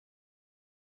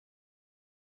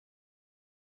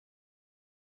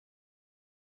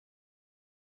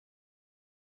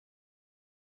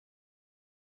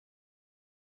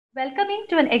Welcoming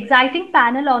to an exciting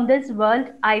panel on this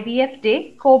World IVF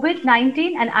Day,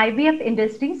 COVID-19 and IVF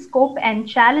industry scope and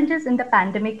challenges in the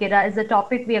pandemic era is the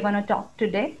topic we are going to talk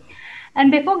today. And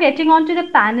before getting on to the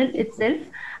panel itself,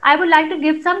 I would like to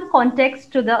give some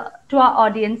context to our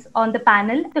audience on the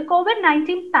panel. The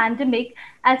COVID-19 pandemic,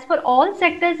 as for all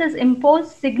sectors, has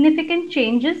imposed significant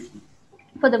changes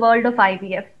for the world of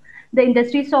IVF. The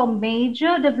industry saw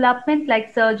major development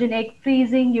like surge in egg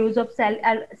freezing, use of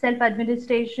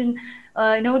self-administration,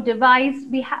 device.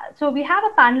 We have a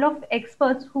panel of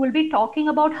experts who will be talking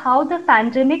about how the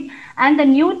pandemic and the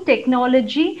new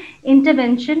technology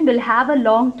intervention will have a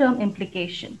long-term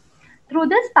implication. Through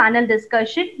this panel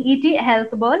discussion, ET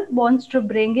Health World wants to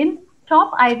bring in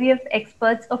top IVF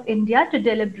experts of India to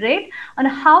deliberate on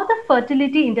how the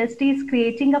fertility industry is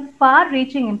creating a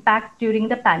far-reaching impact during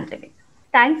the pandemic.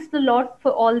 Thanks a lot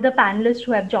for all the panelists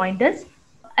who have joined us.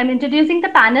 I'm introducing the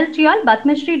panel to you all.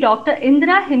 Padma Shri Dr.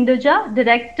 Indra Hinduja,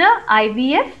 Director,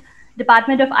 IVF,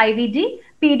 Department of IVD,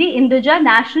 PD Hinduja,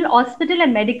 National Hospital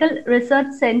and Medical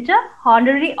Research Center,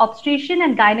 Honorary Obstetrician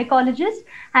and Gynecologist,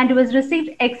 and who has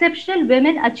received Exceptional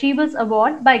Women Achievers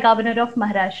Award by Governor of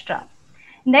Maharashtra.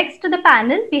 Next to the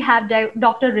panel, we have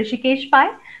Dr. Rishikesh Pai,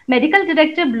 Medical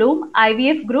Director, Bloom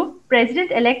IVF Group,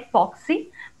 President-elect Foxy,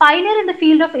 pioneer in the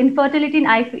field of infertility in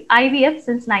IVF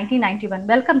since 1991.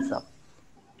 Welcome, sir.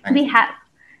 We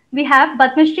have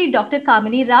Padma Shri Dr.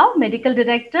 Kamini Rao, Medical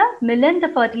Director, Milan, the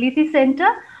Fertility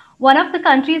Center, one of the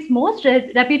country's most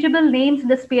reputable names in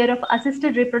the sphere of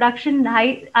assisted reproduction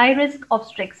and high-risk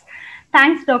obstetrics.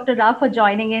 Thanks, Dr. Rao, for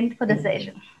joining in for the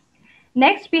session.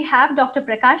 Next, we have Dr.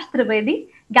 Prakash Trivedi,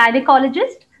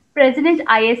 gynecologist, President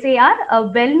ISAR, a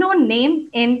well-known name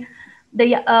in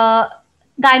the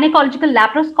gynecological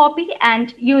laparoscopy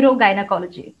and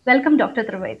urogynecology. Welcome, Dr.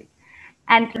 Trivedi.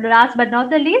 And last but not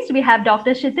the least, we have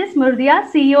Dr. Kshitij Murdia,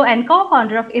 CEO and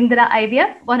co-founder of Indra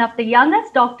IVF, one of the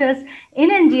youngest doctors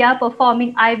in India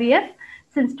performing IVF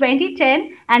since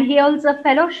 2010, and he holds a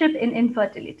fellowship in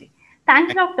infertility.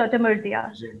 Thanks, Dr.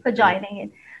 Murdia, for joining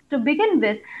in. To begin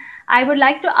with, I would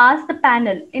like to ask the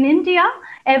panel. In India,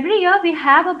 every year we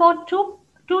have about 2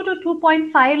 to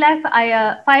 2.5 lakh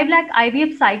 5 lakh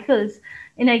IVF cycles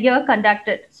in a year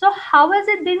conducted. So how has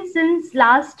it been since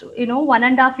last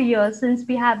 1.5 years since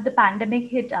we have the pandemic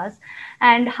hit us,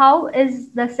 and how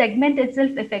is the segment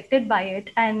itself affected by it?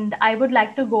 And I would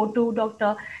like to go to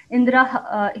Dr.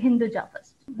 Indra Hinduja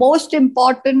first. Most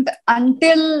important,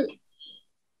 until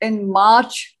in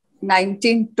March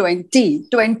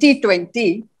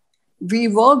 2020, we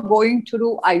were going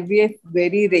through IVF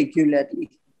very regularly.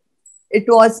 It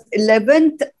was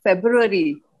 11th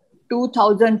February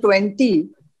 2020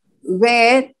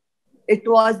 where it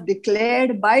was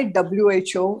declared by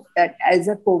WHO that as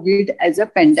a COVID, as a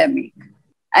pandemic.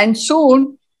 And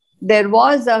soon there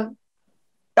was a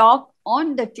talk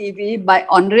on the TV by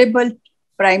Honorable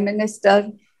Prime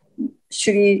Minister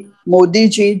Shri Modi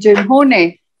ji,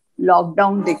 जिन्होंने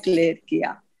lockdown declare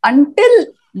किया.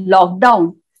 Until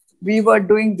lockdown, we were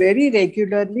doing very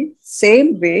regularly,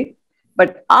 same way.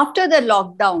 But after the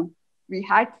lockdown, we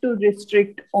had to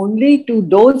restrict only to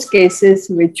those cases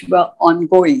which were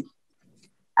ongoing.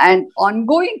 And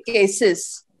ongoing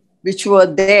cases which were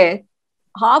there,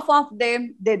 half of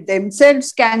them, they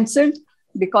themselves cancelled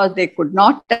because they could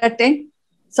not attend.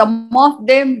 Some of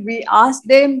them, we asked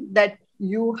them that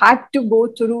you had to go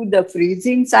through the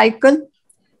freezing cycle.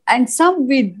 And some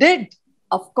we did,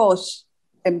 of course,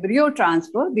 embryo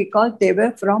transfer because they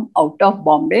were from out of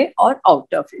Bombay or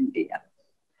out of India.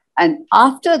 And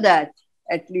after that,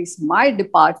 at least my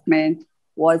department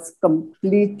was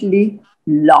completely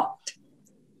locked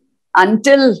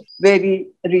until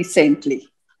very recently.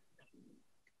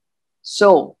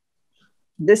 So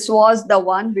this was the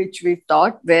one which we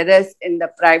thought, whereas in the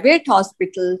private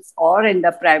hospitals or in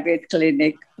the private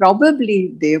clinic,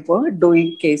 probably they were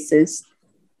doing cases.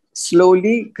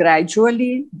 Slowly,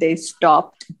 gradually, they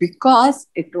stopped because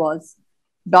it was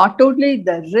not only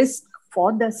the risk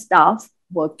for the staff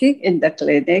working in the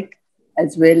clinic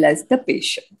as well as the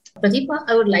patient. Pradeepa,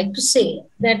 I would like to say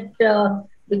that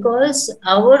because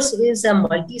ours is a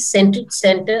multi-centered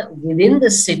center within the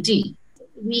city,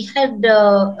 we had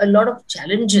a lot of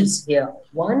challenges here.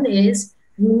 One is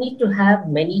you need to have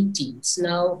many teams.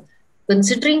 Now,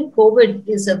 considering COVID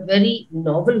is a very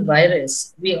novel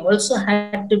virus, we also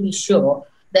had to be sure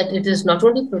that it is not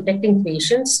only protecting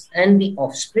patients and the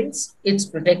offsprings, it's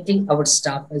protecting our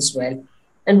staff as well.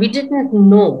 And we didn't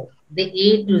know the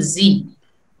A to Z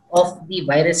of the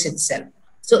virus itself.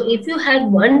 So if you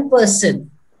had one person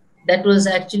that was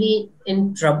actually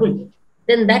in trouble,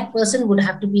 then that person would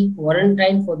have to be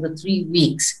quarantined for the 3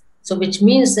 weeks. So which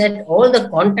means that all the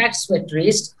contacts were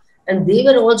traced and they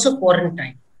were also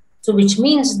quarantined. So which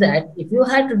means that if you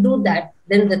had to do that,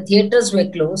 then the theaters were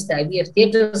closed, the IVF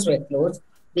theaters were closed,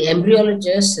 the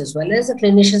embryologists as well as the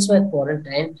clinicians were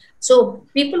quarantined. So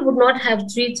people would not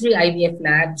have three IVF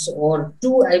labs or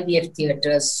two IVF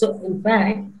theaters. So in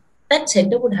fact, that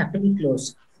center would have to be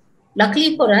closed.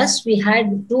 Luckily for us, we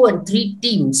had 2 and 3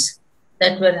 teams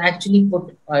that were actually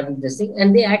put on this thing,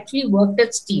 and they actually worked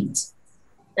as teams.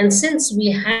 And since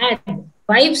we had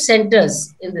 5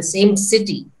 centers in the same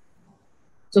city,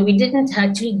 so we didn't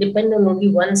actually depend on only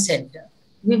one center,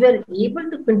 we were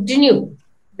able to continue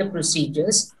the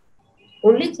procedures.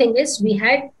 Only thing is, we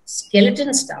had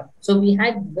skeleton staff. So we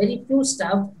had very few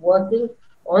staff working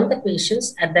on the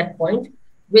patients at that point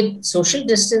with social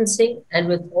distancing and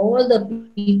with all the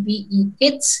PPE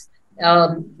kits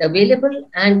available,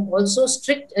 and also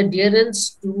strict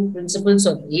adherence to principles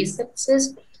of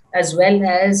asepsis, as well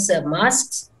as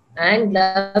masks and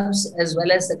gloves, as well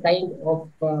as the kind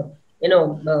of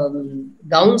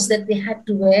gowns that they had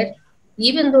to wear,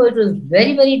 even though it was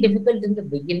very, very difficult in the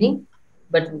beginning,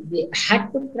 but we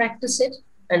had to practice it,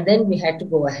 and then we had to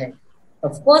go ahead.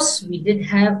 Of course, we did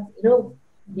have,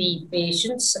 the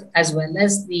patients as well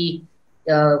as the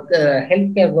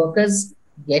healthcare workers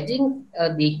getting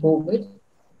the COVID,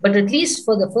 but at least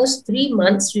for the first 3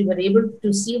 months, we were able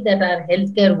to see that our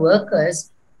healthcare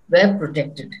workers were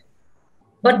protected.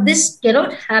 But this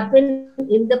cannot happen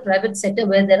in the private sector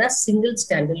where there are single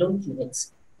standalone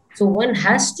clinics. So one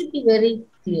has to be very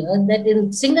clear that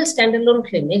in single standalone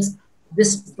clinics,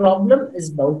 this problem is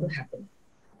bound to happen.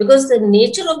 Because the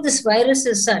nature of this virus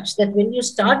is such that when you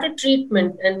start a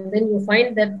treatment and then you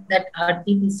find that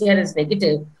RT-PCR is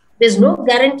negative, there's no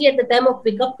guarantee at the time of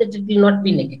pickup that it will not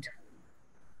be negative.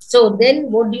 So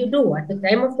then what do you do? At the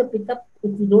time of the pickup,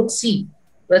 if you don't see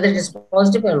whether it is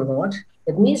positive or not,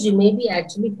 that means you may be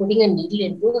actually putting a needle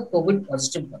into a COVID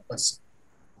positive person.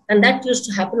 And that used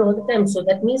to happen all the time. So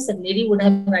that means that lady would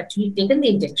have actually taken the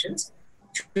injections,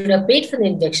 should have paid for the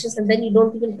injections, and then you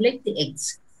don't even collect the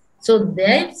eggs. So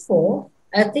therefore,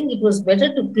 I think it was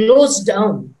better to close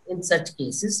down in such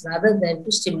cases rather than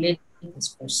to stimulate this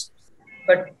person.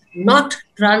 But not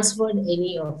transferred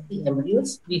any of the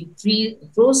embryos. We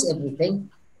froze everything,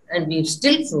 and we've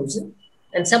still frozen.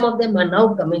 And some of them are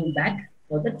now coming back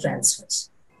for the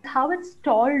transfers. How it's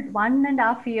stalled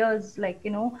 1.5 years,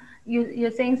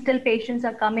 you're saying still patients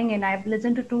are coming in. I've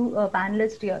listened to 2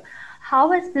 panelists here.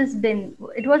 How has this been?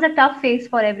 It was a tough phase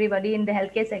for everybody in the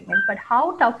healthcare segment, but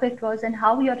how tough it was and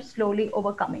how you're slowly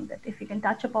overcoming that, if you can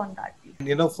touch upon that,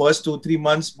 please. First 2-3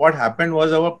 months, what happened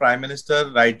was our Prime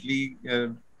Minister rightly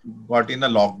got in a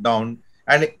lockdown,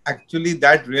 and actually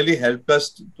that really helped us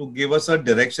to give us a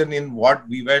direction in what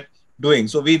we were doing.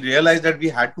 So we realized that we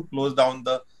had to close down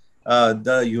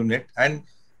the unit, and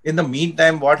in the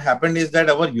meantime, what happened is that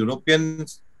our European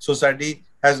Society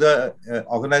has a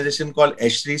organization called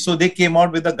ESHRI. So they came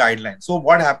out with a guideline. So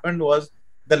what happened was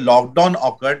the lockdown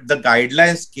occurred, the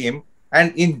guidelines came,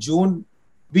 and in June,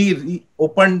 we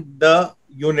opened the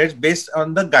units based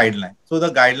on the guideline. So the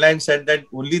guideline said that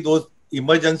only those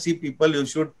emergency people, you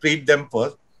should treat them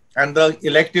first, and the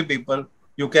elective people,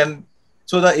 you can.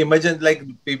 So the emergent, like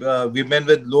women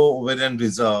with low ovarian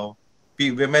reserve,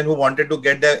 women who wanted to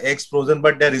get their eggs frozen,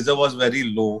 but their reserve was very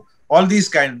low. All these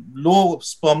kind, low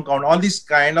sperm count, all these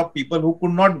kind of people who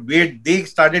could not wait, they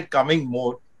started coming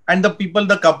more. And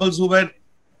the couples who were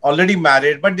already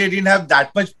married, but they didn't have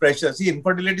that much pressure. See,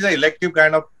 infertility is an elective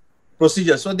kind of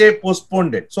procedure. So they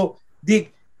postponed it. So the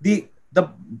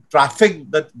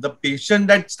traffic, the patient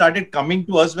that started coming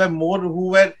to us were more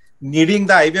who were needing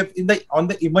the IVF on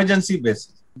the emergency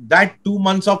basis. That 2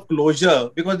 months of closure,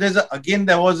 because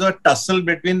there was a tussle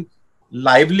between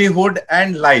livelihood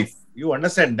and life. You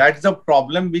understand, that's the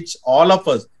problem which all of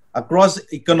us across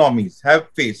economies have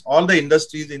faced, all the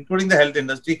industries, including the health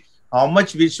industry, how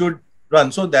much we should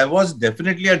run. So there was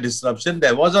definitely a disruption.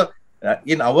 There was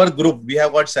in our group, we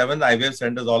have got 7 IVF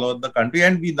centers all over the country,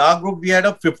 and in our group, we had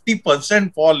a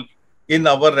 50% fall in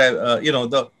our,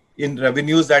 in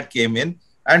revenues that came in.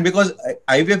 And because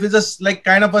IVF is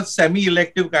kind of a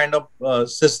semi-elective kind of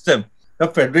system, the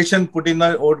federation put in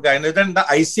an old guidance, and the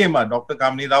ICMR, Dr.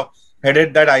 Kamini Rao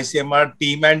headed that ICMR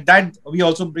team, and that we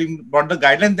also brought the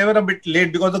guidelines. They were a bit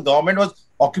late because the government was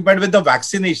occupied with the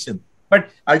vaccination. But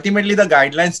ultimately, the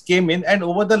guidelines came in, and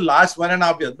over the last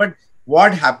 1.5 years. But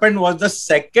what happened was the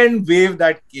second wave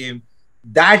that came,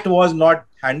 that was not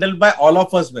handled by all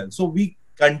of us well. So we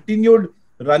continued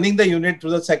running the unit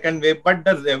through the second wave, but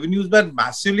the revenues were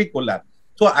massively collapsed.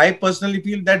 So I personally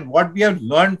feel that what we have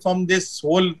learned from this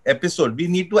whole episode, we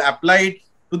need to apply it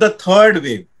to the third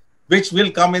wave, which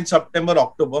will come in September,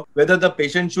 October, whether the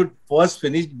patient should first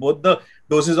finish both the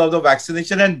doses of the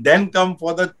vaccination and then come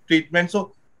for the treatment.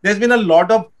 So there's been a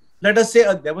lot of, let us say,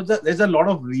 there's a lot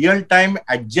of real-time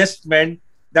adjustment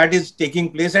that is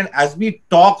taking place. And as we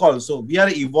talk also, we are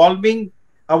evolving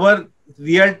our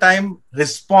real-time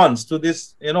response to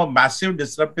this, massive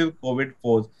disruptive COVID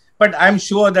force. But I'm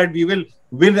sure that we will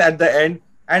win at the end,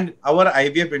 and our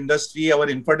IVF industry, our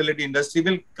infertility industry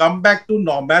will come back to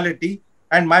normality.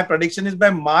 And my prediction is by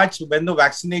March, when the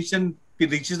vaccination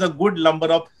reaches a good number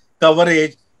of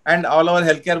coverage and all our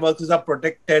healthcare workers are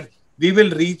protected, we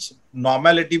will reach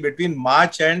normality between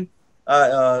March and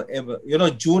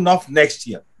June of next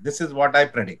year. This is what I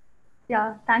predict.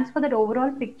 Yeah, thanks for that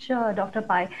overall picture, Dr.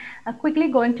 Pai. Quickly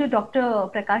going to Dr.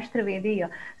 Prakash Trivedi.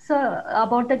 So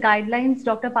about the guidelines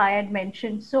Dr. Pai had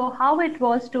mentioned. So how it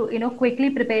was to, quickly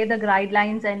prepare the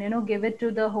guidelines and, give it to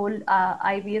the whole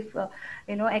IVF,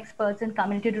 experts and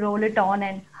community to roll it on,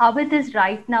 and how it is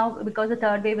right now, because the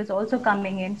third wave is also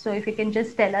coming in. So if you can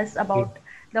just tell us about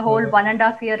the whole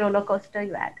 1.5 year roller coaster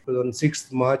you had. On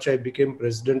 6th March, I became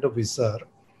president of ISAR.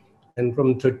 And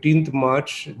from 13th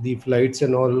March, the flights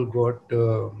and all got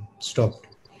stopped.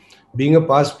 Being a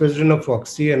past president of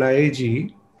Foxy and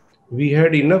IAG, we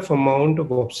had enough amount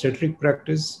of obstetric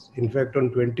practice. In fact, on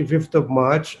 25th of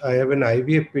March, I have an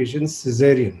IVF patient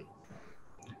cesarean.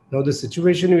 Now, the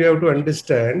situation we have to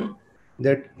understand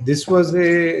that this was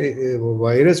a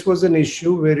virus was an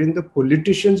issue wherein the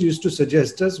politicians used to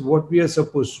suggest us what we are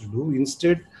supposed to do.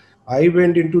 Instead, I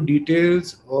went into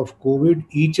details of COVID,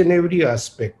 each and every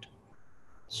aspect.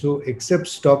 So except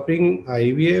stopping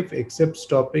IVF, except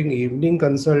stopping evening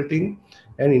consulting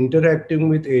and interacting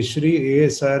with ASHRI,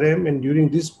 ASRM, and during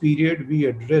this period, we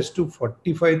addressed to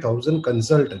 45,000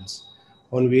 consultants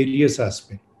on various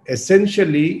aspects.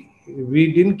 Essentially,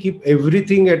 we didn't keep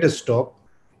everything at a stop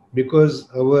because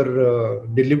our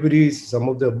deliveries, some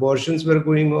of the abortions were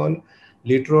going on.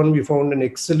 Later on, we found an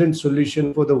excellent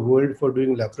solution for the world for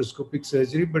doing laparoscopic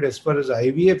surgery. But as far as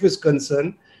IVF is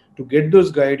concerned, to get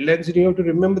those guidelines, and you have to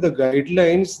remember the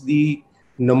guidelines, the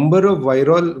number of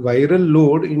viral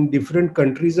load in different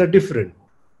countries are different.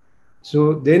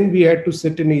 So then we had to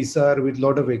sit in ISAR with a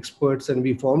lot of experts and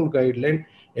we formed guidelines.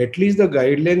 At least the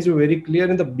guidelines were very clear.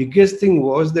 And the biggest thing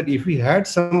was that if we had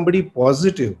somebody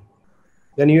positive,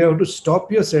 then you have to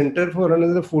stop your center for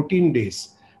another 14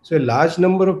 days. So a large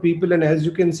number of people, and as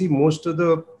you can see, most of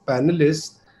the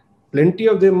panelists, plenty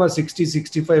of them are 60,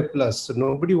 65 plus. So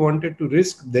nobody wanted to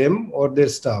risk them or their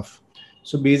staff.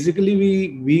 So basically,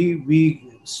 we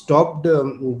stopped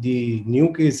the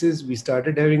new cases. We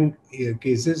started having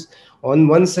cases. On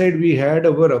one side, we had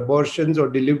our abortions or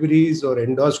deliveries or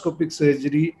endoscopic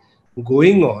surgery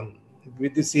going on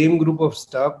with the same group of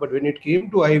staff. But when it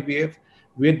came to IVF,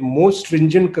 we had more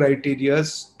stringent criteria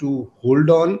to hold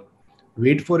on,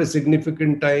 wait for a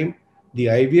significant time. The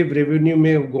IVF revenue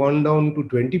may have gone down to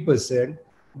 20%,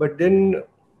 but then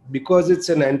because it's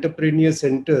an entrepreneur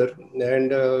center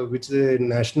and which is a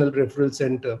national referral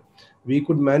center, we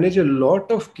could manage a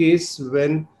lot of cases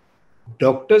when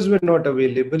doctors were not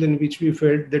available, in which we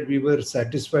felt that we were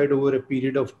satisfied over a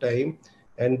period of time.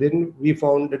 And then we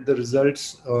found that the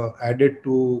results added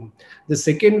to the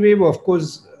second wave. Of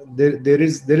course, there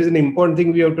is an important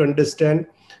thing we have to understand.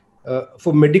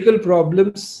 For medical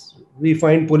problems, we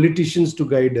find politicians to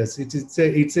guide us.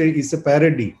 It's a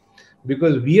parody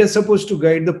because we are supposed to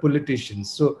guide the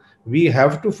politicians. So we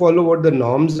have to follow what the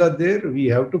norms are there. We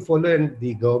have to follow, and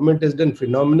the government has done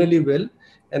phenomenally well.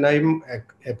 And I'm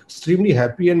extremely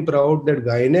happy and proud that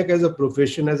Gynec as a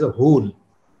profession as a whole,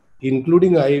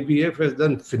 including IVF, has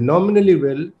done phenomenally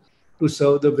well to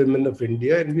serve the women of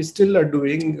India, and we still are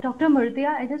doing. Dr.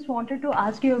 Murthiya, I just wanted to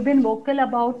ask you, you've been vocal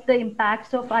about the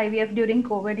impacts of IVF during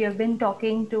COVID. You've been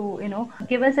talking to,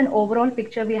 give us an overall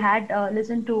picture. We had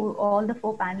listened to all the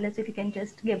 4 panelists. If you can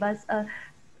just give us a,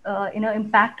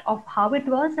 impact of how it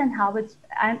was and how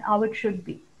it should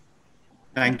be.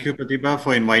 Thank you, Pratibha,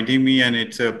 for inviting me, and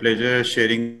it's a pleasure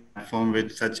sharing the platform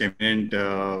with such eminent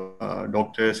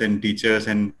doctors and teachers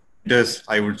and leaders,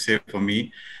 I would say, for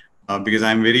me. Because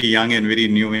I'm very young and very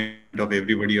new in of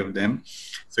everybody of them.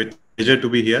 So it's a pleasure to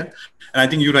be here. And I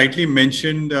think you rightly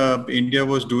mentioned India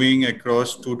was doing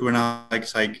across 2.5 lakh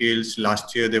cycles.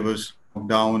 Last year there was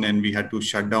lockdown and we had to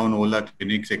shut down all our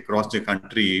clinics across the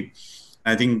country.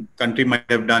 I think country might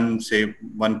have done, say,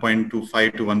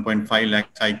 1.25 to 1.5 lakh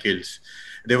cycles.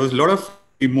 There was a lot of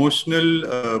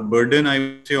emotional burden, I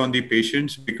would say, on the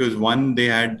patients because one, they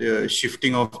had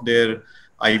shifting of their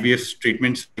IVF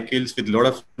treatment cycles with a lot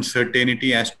of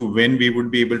uncertainty as to when we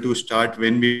would be able to start,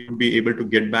 when we would be able to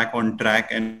get back on track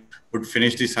and would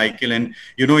finish the cycle. And,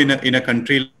 in a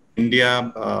country like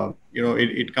India,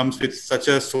 it comes with such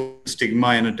a social stigma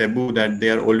and a taboo that they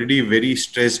are already very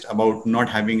stressed about not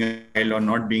having a child or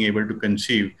not being able to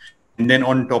conceive. And then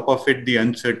on top of it, the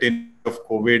uncertainty of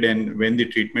COVID and when the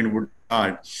treatment would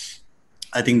start.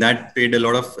 I think that paid a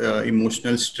lot of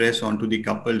emotional stress onto the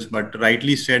couples. But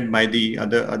rightly said by the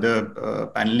other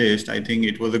panelists, I think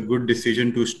it was a good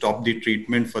decision to stop the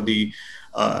treatment for the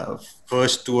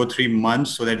first 2 or 3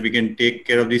 months, so that we can take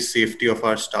care of the safety of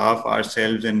our staff,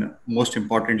 ourselves, and most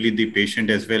importantly the patient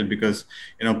as well. Because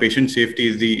patient safety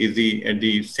is at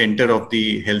the center of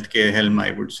the healthcare helm,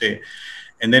 I would say.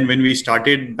 And then when we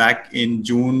started back in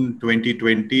June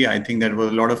 2020, I think there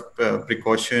was a lot of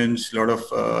precautions, a lot of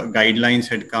guidelines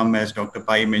had come, as Dr.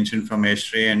 Pai mentioned from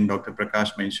ASHRAE and Dr.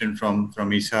 Prakash mentioned from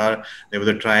ISAR. There was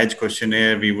a triage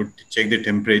questionnaire. We would check the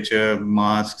temperature,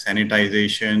 masks,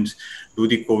 sanitizations, do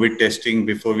the COVID testing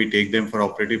before we take them for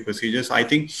operative procedures. I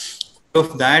think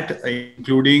of that,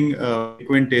 including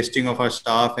frequent testing of our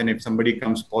staff, and if somebody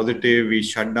comes positive, we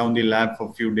shut down the lab for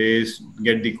a few days,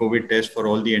 get the COVID test for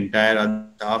all the entire other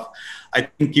staff. I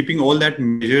think keeping all that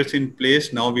measures in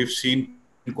place, now we've seen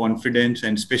confidence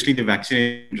and especially the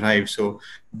vaccination drive. So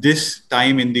this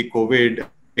time in the COVID,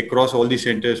 across all the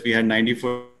centers, we had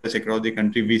 94 across the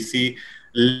country. We see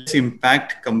less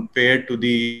impact compared to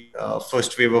the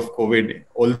first wave of COVID.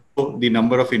 Although the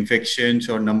number of infections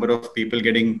or number of people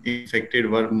getting infected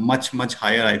were much, much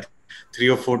higher, I think 3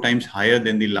 or 4 times higher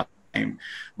than the last time.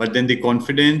 But then the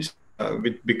confidence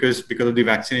because of the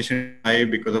vaccination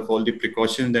drive, because of all the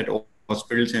precautions that all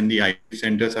hospitals and the IVF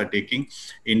centers are taking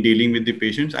in dealing with the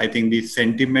patients, I think the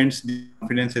sentiments, the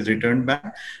confidence has returned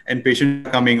back and patients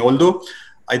are coming. Although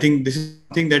I think this is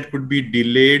something that could be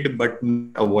delayed but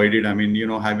not avoided. I mean,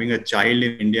 having a child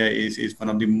in India is one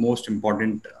of the most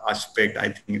important aspect, I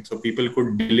think. So people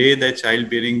could delay their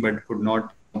childbearing but could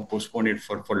not postpone it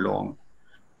for long.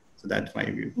 So that's my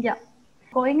view. Yeah.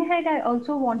 Going ahead, I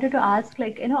also wanted to ask,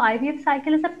 IVF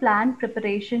cycle is a planned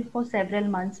preparation for several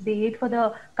months, be it for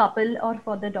the couple or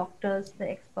for the doctors, the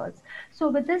experts. So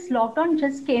with this lockdown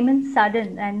just came in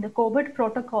sudden and the COVID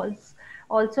protocols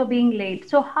also being laid.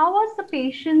 So how was the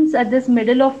patients at this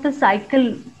middle of the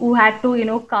cycle who had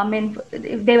to, come in,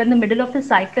 if they were in the middle of the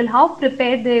cycle, how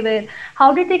prepared they were,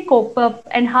 how did they cope up,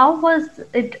 and how was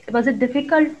it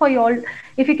difficult for you all?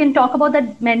 If you can talk about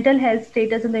that mental health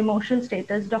status and the emotional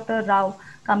status, Dr.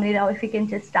 Kamini Rao, if you can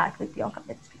just start with your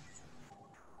comments, please.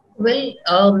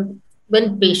 Well,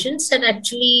 when patients had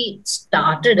actually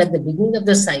started at the beginning of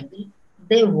the cycle,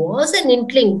 there was an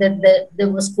inkling that there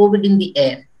was COVID in the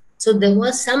air. So there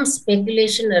was some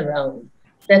speculation around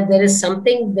that there is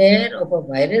something there of a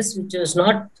virus which was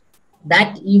not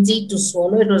that easy to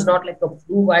swallow. It was not like a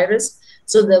flu virus.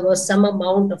 So there was some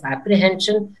amount of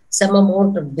apprehension, some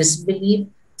amount of disbelief,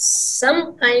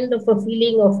 some kind of a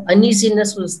feeling of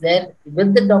uneasiness was there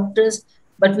with the doctors,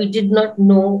 but we did not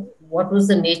know what was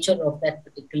the nature of that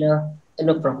particular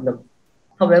problem.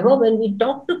 However, when we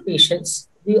talk to patients,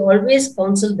 we always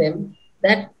counsel them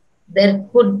that there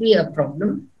could be a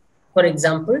problem. For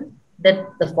example,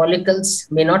 that the follicles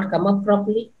may not come up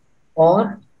properly,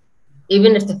 or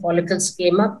even if the follicles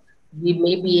came up, we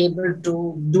may be able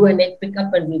to do an egg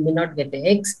pickup and we may not get the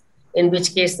eggs, in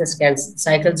which case the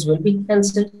cycles will be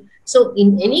cancelled. So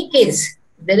in any case,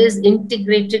 there is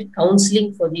integrated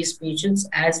counseling for these patients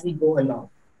as we go along.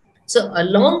 So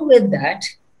along with that,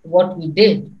 what we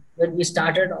did when we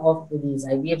started off with these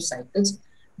IVF cycles,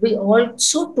 we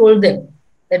also told them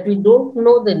that we don't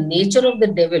know the nature of the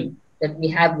devil that we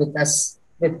have with us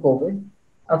with COVID.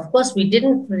 Of course, we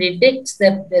didn't predict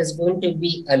that there's going to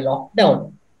be a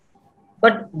lockdown.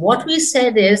 But what we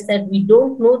said is that we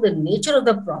don't know the nature of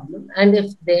the problem. And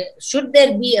if should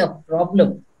there be a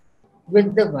problem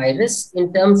with the virus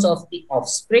in terms of the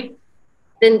offspring,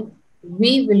 then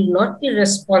we will not be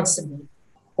responsible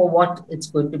for what it's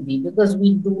going to be, because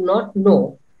we do not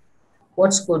know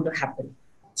what's going to happen.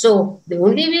 So the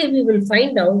only way we will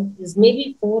find out is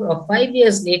maybe 4 or 5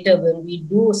 years later, when we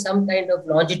do some kind of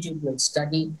longitudinal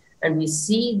study and we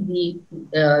see the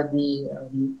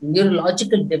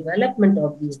neurological development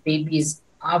of these babies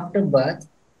after birth,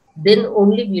 then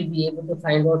only we'll be able to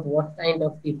find out what kind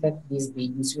of effect these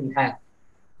babies will have,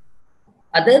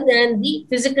 other than the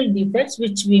physical defects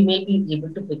which we may be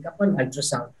able to pick up on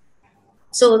ultrasound.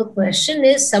 So the question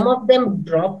is, some of them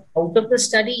dropped out of the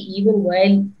study even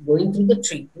while going through the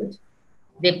treatment.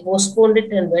 They postponed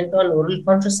it and went on oral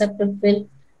contraceptive pill.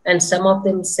 And some of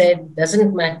them said,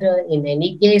 doesn't matter in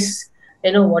any case,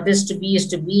 what is to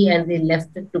be, and they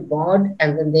left it to God,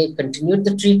 and then they continued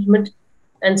the treatment.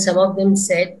 And some of them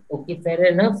said, okay, fair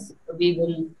enough, we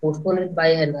will postpone it by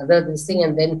another this thing,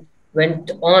 and then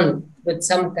went on with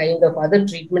some kind of other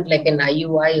treatment like an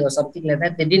IUI or something like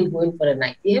that. They didn't go in for an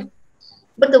IVF.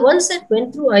 But the ones that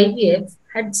went through IVF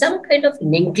had some kind of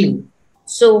an inkling.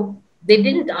 So they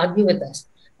didn't argue with us.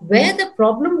 Where the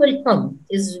problem will come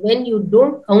is when you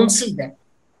don't counsel them.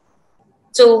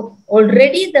 So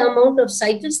already the amount of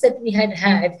cycles that we had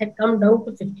come down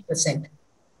to 50%.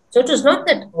 So it was not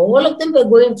that all of them were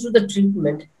going through the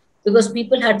treatment, because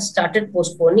people had started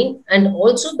postponing, and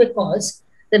also because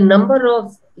the number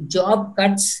of job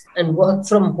cuts and work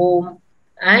from home,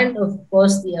 and of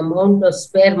course the amount of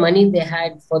spare money they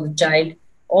had for the child,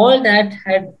 all that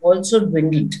had also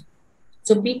dwindled.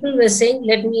 So people were saying,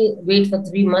 let me wait for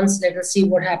 3 months, let us see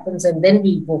what happens, and then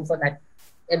we'll go for that,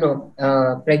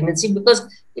 pregnancy, because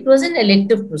it was an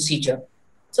elective procedure.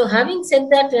 So having said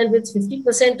that, and with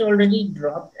 50% already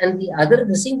dropped, and the other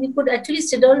thing, we could actually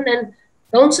sit down and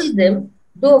counsel them,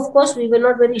 though of course we were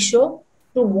not very sure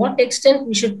to what extent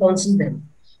we should counsel them.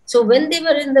 So when they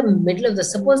were in the middle of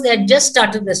suppose they had just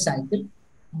started the cycle,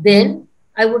 then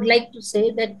I would like to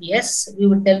say that yes, we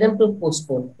would tell them to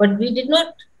postpone, but we did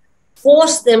not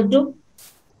force them to,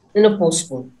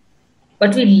 postpone,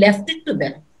 but we left it to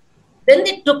them. Then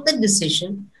they took the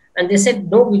decision and they said,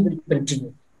 no, we will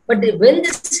continue. But when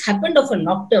this happened of a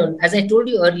lockdown, as I told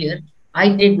you earlier, I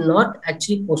did not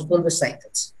actually postpone the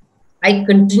cycles. I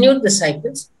continued the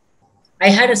cycles. I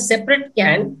had a separate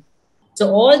can.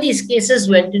 So all these cases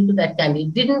went into that can.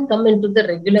 It didn't come into the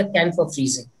regular can for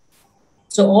freezing.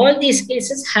 So all these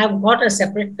cases have got a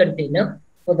separate container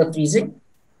for the freezing,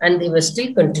 and they were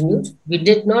still continued. We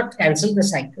did not cancel the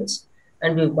cycles,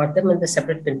 and we've got them in the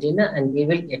separate container, and we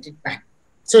will get it back.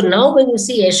 So now when you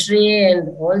see ESHRE and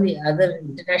all the other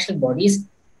international bodies,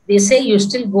 they say you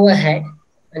still go ahead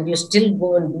and you still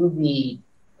go and do the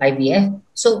IVF.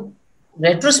 So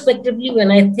retrospectively,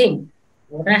 when I think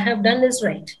what I have done is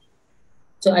right,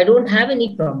 so I don't have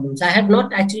any problems. I have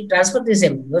not actually transferred these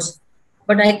embryos,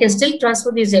 but I can still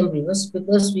transfer these embryos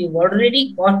because we've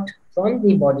already got from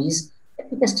the bodies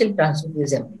that we can still transfer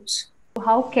these embryos.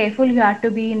 How careful you had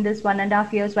to be in this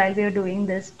 1.5 years while we were doing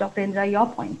this, Dr. Indra, your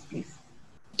points, please.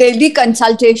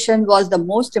 Teleconsultation was the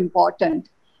most important,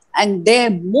 and there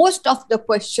most of the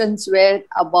questions were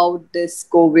about this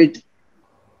COVID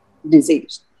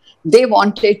disease. They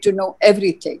wanted to know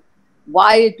everything,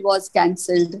 why it was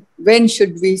cancelled, when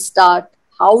should we start,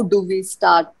 how do we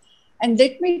start. And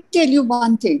let me tell you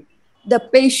one thing, the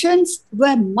patients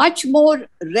were much more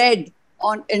read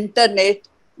on internet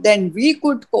than we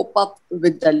could cope up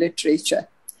with the literature.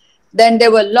 Then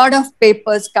there were a lot of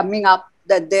papers coming up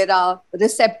that there are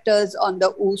receptors on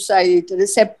the oocyte,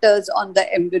 receptors on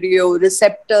the embryo,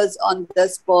 receptors on the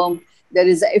sperm. There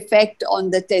is an effect on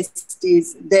the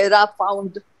testes. There are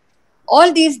found,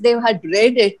 all these they had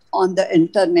read it on the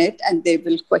internet and they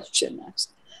will question us.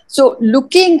 So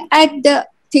looking at the,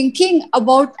 thinking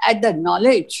about at the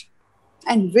knowledge,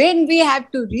 and when we had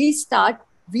to restart,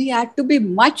 we had to be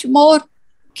much more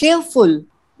careful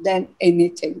than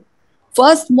anything.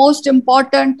 First, most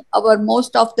important,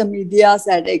 most of the medias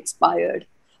had expired.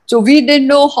 So we didn't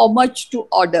know how much to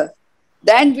order.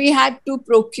 Then we had to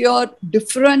procure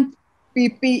different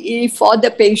PPE for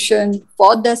the patient,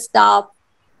 for the staff,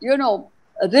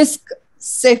 risk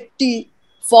safety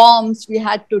forms we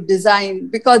had to design,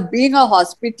 because being a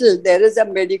hospital, there is a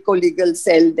medical legal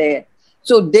cell there.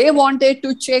 So they wanted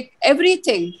to check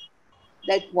everything,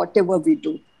 that whatever we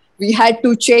do. We had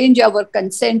to change our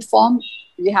consent form.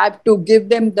 We have to give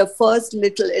them the first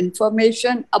little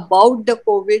information about the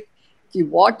COVID,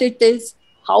 what it is,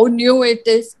 how new it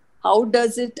is, how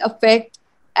does it affect,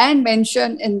 and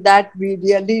mention in that we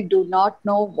really do not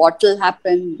know what will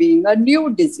happen being a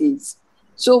new disease.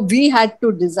 So we had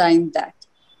to design that.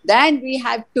 Then we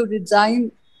had to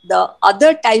design the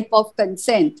other type of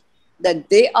consent, that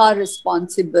they are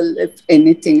responsible if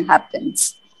anything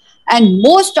happens. And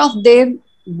most of them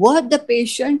were the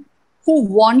patient who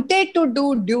wanted to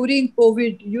do during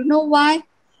COVID. You know why?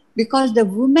 Because the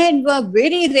women were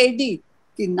very ready.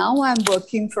 Now I'm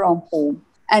working from home.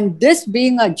 And this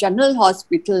being a general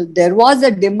hospital, there was a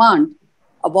demand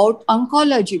about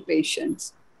oncology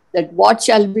patients, that what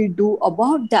shall we do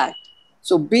about that?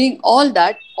 So being all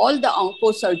that, all the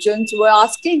oncosurgeons were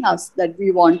asking us that we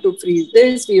want to freeze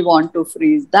this, we want to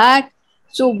freeze that.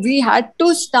 So we had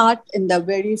to start in the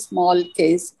very small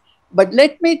case. But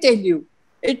let me tell you,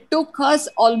 it took us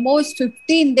almost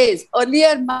 15 days.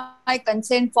 Earlier, my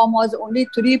consent form was only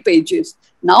 3 pages.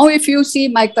 Now, if you see,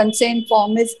 my consent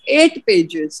form is 8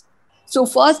 pages. So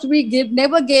first, we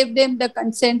never gave them the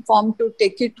consent form to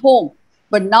take it home.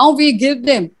 But now we give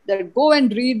them that go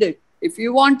and read it. If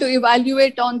you want to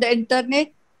evaluate on the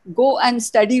internet, go and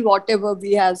study whatever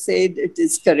we have said, it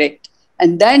is correct.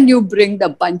 And then you bring the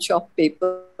bunch of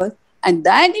papers. And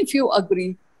then if you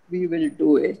agree, we will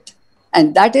do it.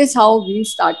 And that is how we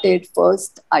started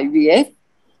first IVF.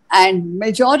 And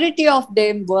majority of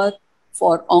them were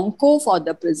for onco, for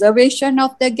the preservation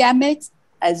of the gametes,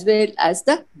 as well as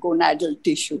the gonadal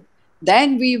tissue.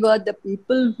 Then we were the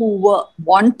people who were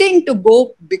wanting to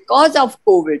go because of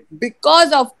COVID.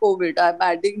 Because of COVID, I'm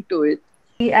adding to it.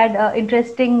 We had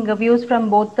interesting views from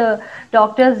both the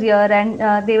doctors here,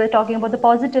 and they were talking about the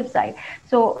positive side.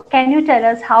 So, can you tell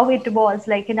us how it was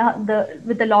like, the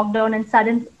with the lockdown and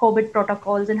sudden COVID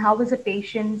protocols, and how was the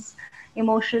patient's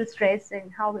emotional stress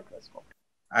and how it was going?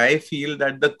 I feel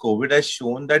that the COVID has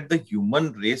shown that the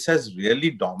human race has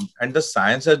really and the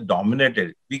science has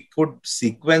dominated. We could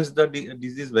sequence the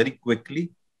disease very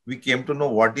quickly. We came to know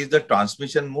what is the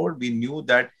transmission mode. We knew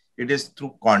that it is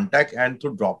through contact and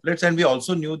through droplets. And we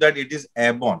also knew that it is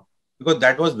airborne, because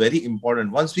that was very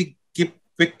important. Once we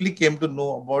quickly came to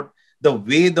know about the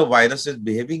way the virus is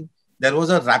behaving, there was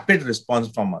a rapid response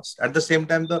from us. At the same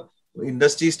time, the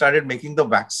industry started making the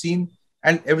vaccine,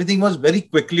 and everything was very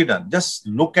quickly done. Just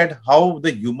look at how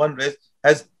the human race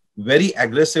has very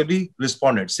aggressively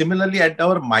responded. Similarly, at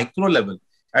our micro level,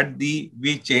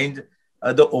 we changed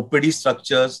the OPD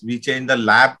structures, we changed the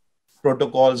lab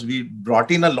protocols, we brought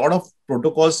in a lot of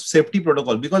protocols, safety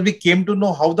protocols, because we came to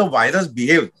know how the virus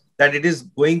behaves, that it is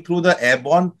going through the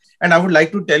airborne. And I would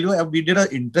like to tell you, we did an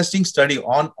interesting study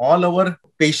on all our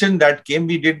patients that came.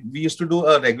 We used to do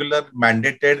a regular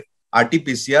mandated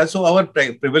RT-PCR. So our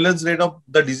prevalence rate of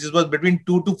the disease was between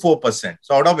 2 to 4%.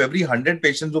 So out of every 100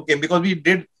 patients who came, because we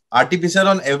did RT-PCR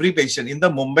on every patient in the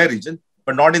Mumbai region,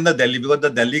 but not in the Delhi, because the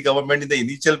Delhi government in the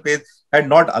initial phase had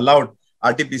not allowed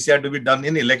RT-PCR to be done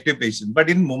in elective patients. But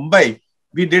in Mumbai,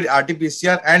 we did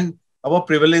RT-PCR and our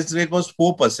prevalence rate was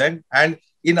 4%. And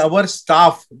in our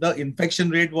staff, the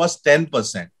infection rate was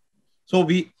 10%. So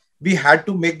we had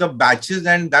to make the batches,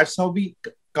 and that's how we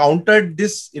countered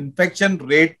this infection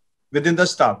rate within the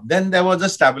staff. Then there was a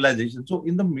stabilization. So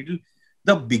in the middle,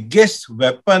 the biggest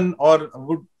weapon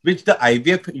which the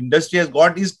IVF industry has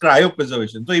got is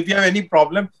cryopreservation. So if you have any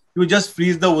problem, you just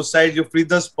freeze the oocytes, you freeze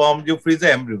the sperm, you freeze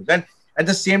the embryos. And at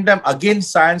the same time, again,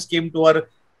 science came to our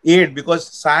aid, because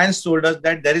science told us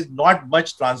that there is not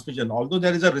much transmission. Although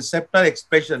there is a receptor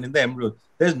expression in the embryo,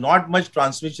 there is not much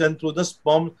transmission through the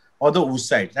sperm or the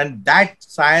oocytes. And that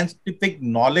scientific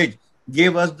knowledge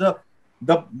gave us the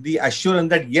assurance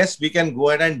that yes, we can go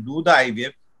ahead and do the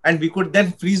IVF, and we could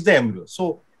then freeze the embryo.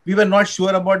 So we were not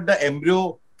sure about the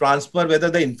embryo transfer, whether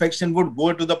the infection would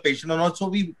go to the patient or not. So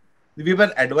we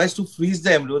were advised to freeze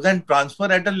the embryos and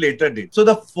transfer at a later date. So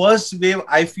the first wave,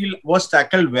 I feel, was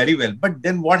tackled very well. But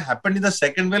then what happened in the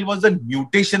second wave was the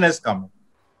mutation has come.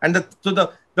 And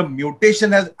the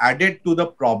mutation has added to the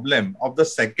problem of the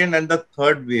second and the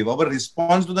third wave. Our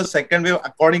response to the second wave,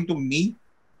 according to me,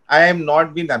 I am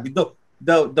not been happy.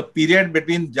 The period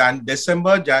between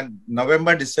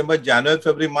November, December, January,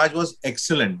 February, March was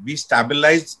excellent. We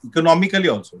stabilized economically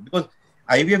also, because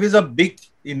IVF is a big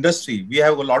industry. We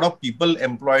have a lot of people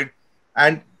employed,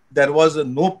 and there was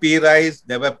no pay rise.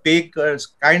 There were pay cuts,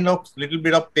 kind of little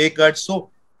bit of pay cuts.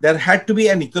 So there had to be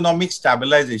an economic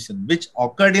stabilization, which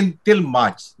occurred till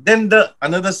March. Then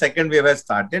another second wave has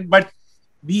started, but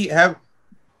we have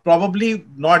probably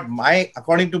not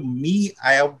according to me,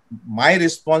 my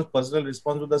personal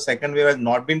response to the second wave has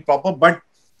not been proper, but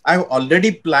I've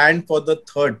already planned for the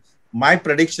third. My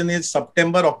prediction is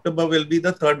September, October will be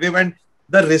the third wave, and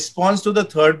the response to the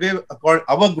third wave,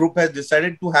 our group has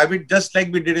decided to have it just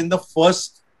like we did in the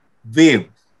first wave.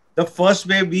 The first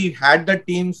wave, we had the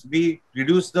teams, we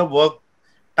reduced the work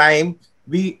time,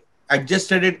 we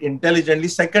adjusted it intelligently.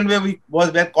 Second wave, we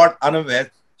were caught unaware.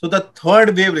 So the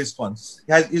third wave response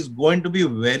is going to be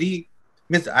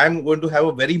I'm going to have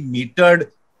a very metered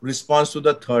response to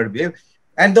the third wave.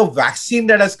 And the vaccine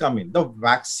that has come in, the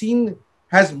vaccine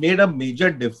has made a major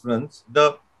difference.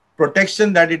 The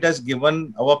protection that it has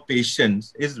given our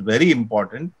patients is very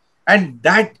important. And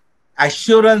that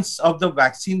assurance of the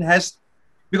vaccine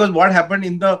because what happened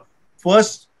in the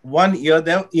first 1 year,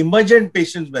 there were emergent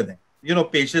patients were there.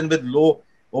 Patients with low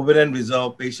ovarian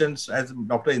reserve, patients, as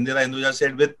Dr. Indira Hinduja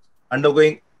said, with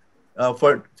undergoing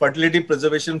fertility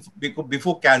preservation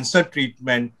before cancer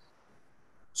treatment.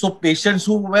 So patients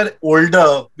who were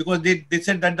older, because they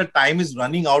said that the time is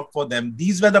running out for them.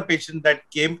 These were the patients that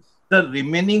came. The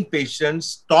remaining patients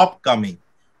stopped coming.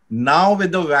 Now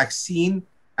with the vaccine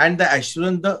and the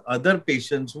assurance, the other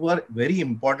patients who are very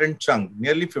important chunk,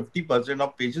 nearly 50%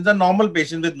 of patients are normal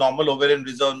patients with normal ovarian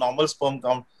reserve, normal sperm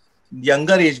count,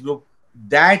 younger age group,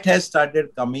 that has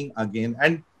started coming again.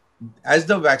 And as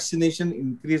the vaccination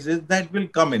increases, that will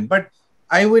come in. But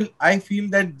I feel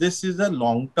that this is a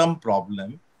long-term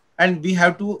problem, and we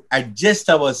have to adjust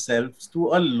ourselves to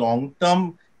a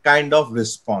long-term kind of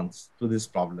response to this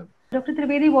problem. Dr.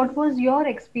 Trivedi, what was your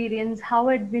experience? How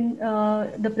had been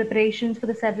the preparations for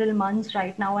the several months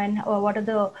right now, and what are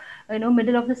the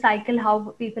middle of the cycle?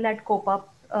 How people had cope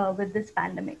up with this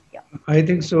pandemic? Yeah. I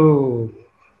think so.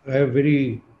 I have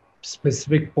very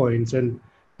specific points, and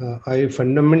I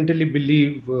fundamentally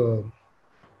believe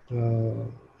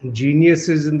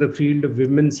geniuses in the field of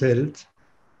women's health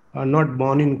are not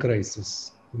born in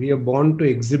crisis. We are born to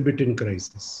exhibit in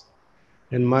crisis.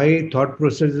 And my thought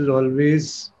process is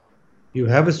always you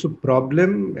have a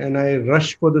problem and I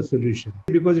rush for the solution.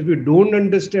 Because if you don't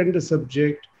understand the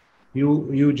subject,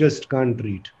 you just can't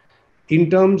read.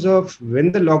 In terms of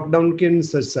when the lockdown came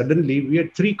suddenly, we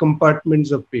had three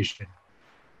compartments of patient.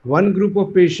 One group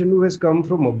of patient who has come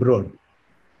from abroad,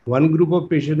 one group of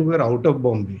patient who were out of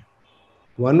Bombay,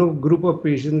 group of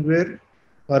patients were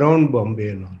around Bombay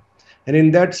and all. And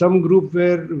in that, some group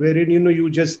wherein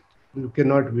you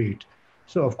cannot wait.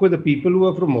 So of course, the people who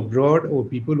are from abroad or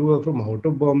people who are from out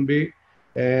of Bombay,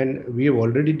 and we have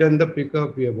already done the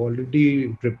pickup, we have already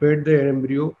prepared the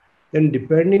embryo. Then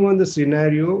depending on the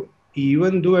scenario,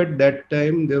 even though at that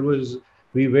time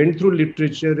we went through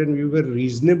literature and we were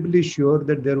reasonably sure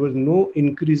that there was no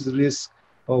increased risk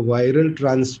of viral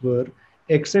transfer,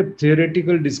 except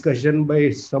theoretical discussion by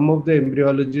some of the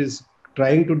embryologists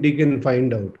trying to dig and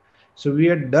find out. So we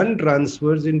had done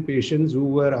transfers in patients who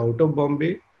were out of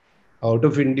Bombay, out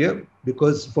of India,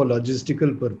 because for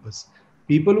logistical purpose.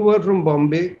 People who are from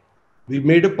Bombay, we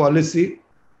made a policy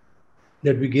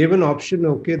that we gave an option,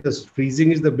 okay, the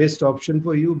freezing is the best option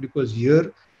for you because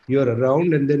here you're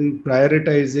around, and then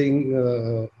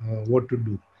prioritizing what to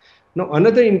do. Now,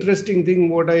 another interesting thing,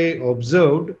 what I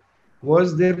observed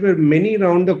was there were many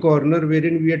round the corner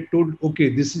wherein we had told, okay,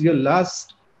 this is your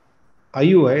last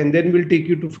IUI, and then we'll take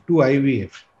you to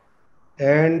IVF.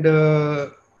 And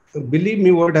believe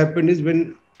me, what happened is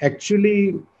when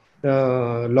actually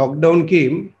lockdown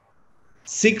came,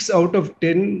 6 out of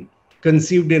 10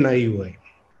 conceived in IUI.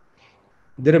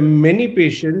 There are many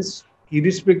patients,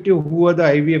 irrespective of who are the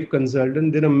IVF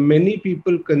consultant, there are many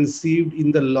people conceived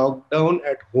in the lockdown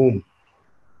at home.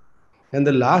 And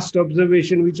the last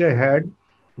observation which I had,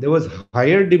 there was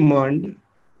higher demand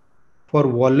for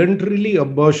voluntarily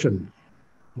abortion.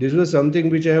 This was something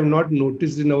which I have not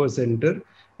noticed in our center.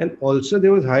 And also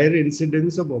there was higher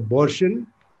incidence of abortion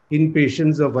in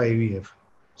patients of IVF.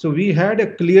 So we had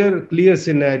a clear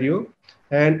scenario.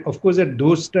 And of course, at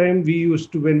those times,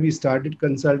 when we started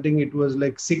consulting, it was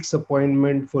like 6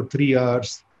 appointments for 3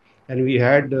 hours. And we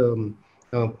had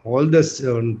all this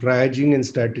triaging and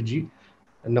strategy.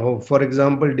 And now, for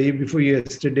example, day before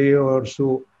yesterday or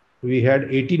so, we had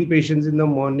 18 patients in the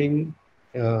morning,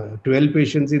 12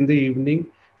 patients in the evening.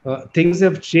 Things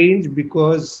have changed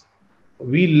because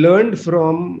we learned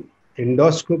from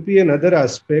endoscopy and other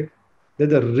aspects that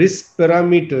the risk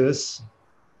parameters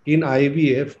in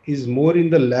IVF is more in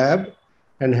the lab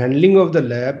and handling of the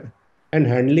lab and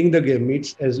handling the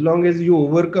gametes. As long as you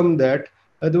overcome that,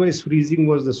 otherwise freezing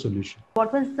was the solution.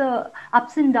 What was the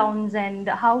ups and downs, and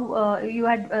how you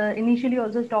had initially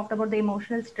also talked about the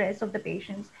emotional stress of the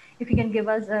patients? If you can give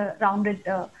us a rounded,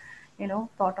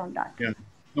 thought on that. Yeah.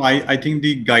 No, I think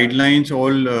the guidelines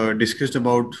all discussed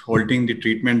about halting the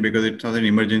treatment because it's not an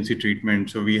emergency treatment.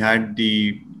 So we had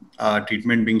the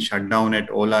treatment being shut down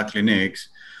at all our clinics.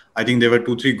 I think there were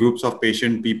 2-3 groups of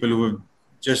people who have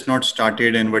just not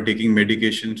started and were taking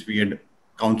medications. We had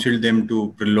counseled them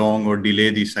to prolong or delay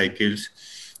these cycles.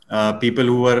 People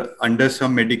who were under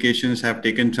some medications have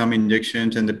taken some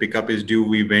injections and the pickup is due.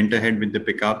 We went ahead with the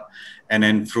pickup and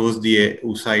then froze the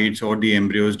oocytes or the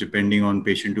embryos depending on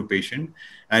patient to patient.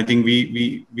 I think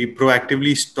we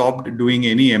proactively stopped doing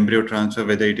any embryo transfer,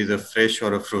 whether it is a fresh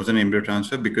or a frozen embryo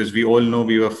transfer, because we all know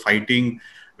we were fighting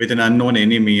with an unknown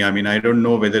enemy. I mean, I don't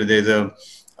know whether there's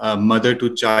a mother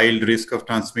to child risk of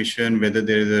transmission, whether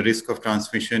there is a risk of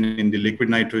transmission in the liquid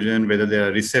nitrogen, whether there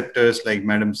are receptors, like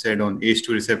Madam said, on ACE2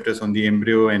 receptors on the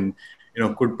embryo, and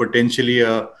could potentially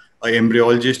a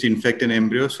embryologist infect an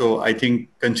embryo. So I think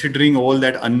considering all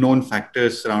that unknown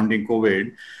factors surrounding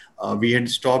COVID, we had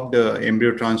stopped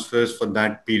embryo transfers for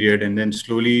that period. And then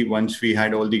slowly, once we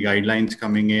had all the guidelines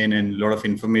coming in and a lot of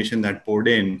information that poured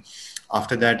in,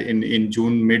 after that, in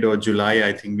June, mid or July,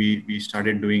 I think we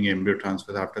started doing embryo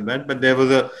transfers after that. But there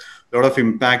was a lot of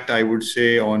impact, I would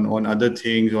say, on other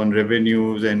things, on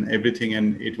revenues and everything.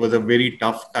 And it was a very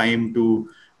tough time to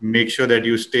make sure that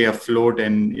you stay afloat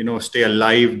and, stay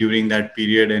alive during that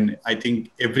period. And I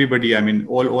think everybody, I mean,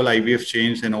 all IVF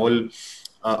chains and all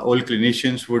all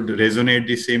clinicians would resonate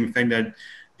the same effect, that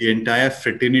the entire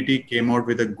fraternity came out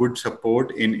with a good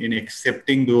support in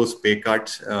accepting those pay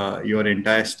cuts. Your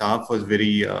entire staff was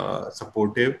very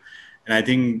supportive. And I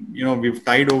think, we've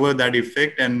tied over that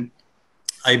effect. And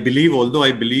although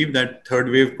I believe that third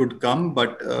wave could come,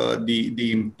 but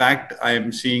the impact I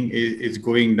am seeing is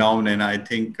going down, and I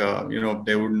think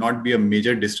there would not be a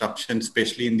major disruption,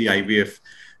 especially in the IVF,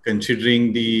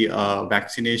 considering the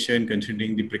vaccination,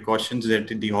 considering the precautions that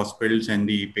the hospitals and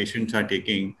the patients are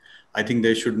taking. I think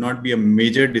there should not be a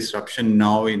major disruption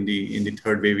now in the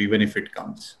third wave, even if it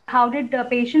comes. How did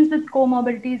patients with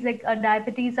comorbidities like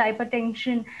diabetes,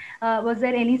 hypertension, was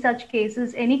there any such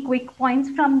cases? Any quick points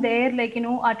from there, like,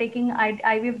 are taking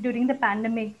IVF during the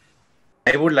pandemic?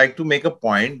 I would like to make a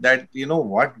point that,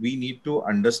 what we need to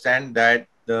understand that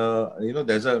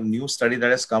there's a new study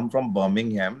that has come from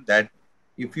Birmingham that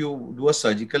if you do a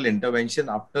surgical intervention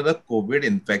after the COVID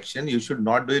infection, you should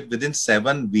not do it within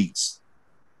 7 weeks.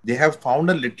 They have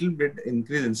found a little bit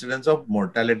increased incidence of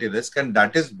mortality risk. And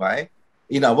that is why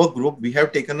in our group, we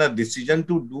have taken a decision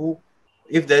to do,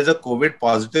 if there's a COVID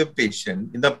positive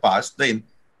patient in the past,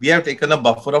 we have taken a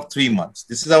buffer of 3 months.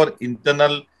 This is our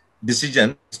internal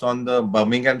decision based on the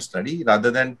Birmingham study.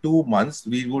 Rather than 2 months,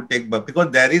 we would take,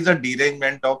 because there is a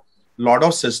derangement of lot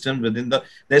of systems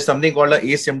there's something called an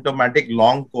asymptomatic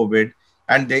long COVID,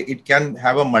 and it can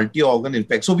have a multi-organ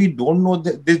effect. So we don't know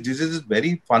this disease is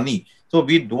very funny. So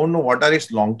we don't know what are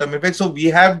its long-term effects. So we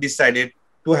have decided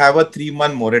to have a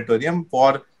 3-month moratorium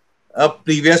for a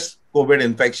previous COVID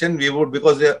infection. We would,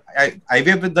 because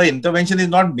IVF with the intervention is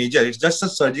not major. It's just a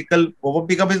surgical over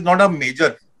pickup is not a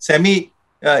major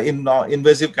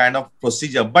invasive kind of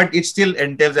procedure, but it still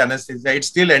entails anesthesia. It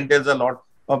still entails a lot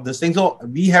of this thing. So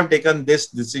we have taken this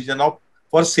decision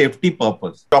for safety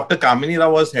purpose. Dr. Kamini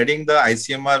Rao was heading the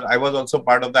ICMR. I was also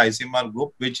part of the ICMR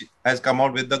group, which has come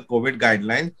out with the COVID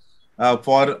guidelines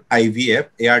for IVF,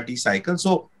 ART cycle.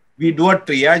 So we do a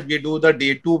triage, we do the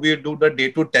day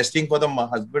 2 testing for the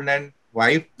husband and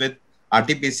wife with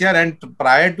RT-PCR, and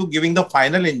prior to giving the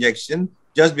final injection,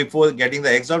 just before getting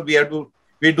the eggs out,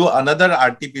 we do another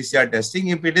RT-PCR testing.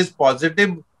 If it is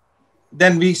positive,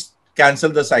 then we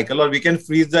cancel the cycle, or we can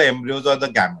freeze the embryos or the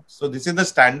gametes. So this is the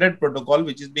standard protocol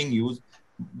which is being used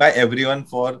by everyone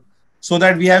so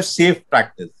that we have safe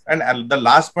practice. And the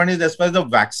last point is, as far as the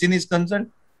vaccine is concerned,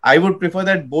 I would prefer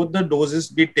that both the doses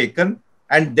be taken,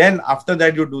 and then after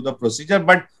that you do the procedure.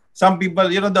 But some people,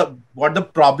 what the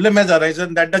problem has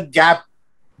arisen, that the gap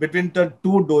between the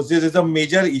 2 doses is a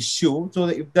major issue. So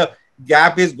if the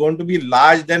gap is going to be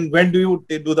large, then when do you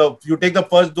you take the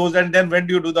first dose, and then when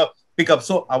do you do the pickup?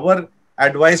 So our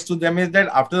advice to them is that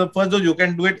after the first dose, you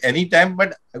can do it anytime,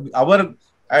 but our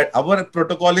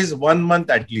protocol is 1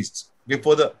 month at least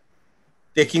before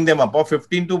taking them up, or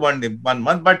 15 to 1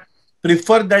 month, but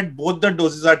prefer that both the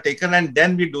doses are taken and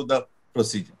then we do the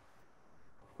procedure.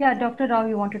 Yeah, Dr. Rao,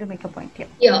 you wanted to make a point here.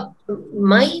 Yeah,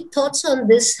 my thoughts on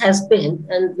this has been,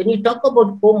 and when you talk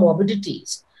about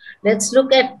comorbidities, let's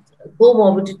look at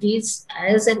comorbidities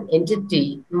as an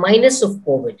entity minus of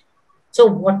COVID. So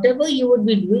whatever you would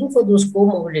be doing for those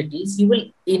comorbidities, you will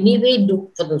anyway do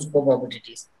for those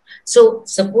comorbidities. So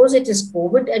suppose it is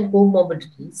COVID and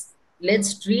comorbidities,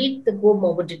 let's treat the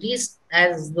comorbidities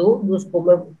as though those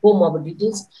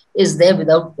comorbidities is there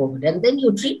without COVID. And then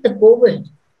you treat the COVID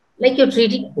like you're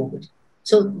treating COVID.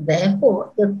 So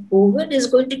therefore, the COVID is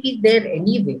going to be there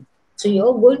anyway. So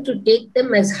you're going to take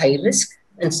them as high risk,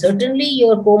 and certainly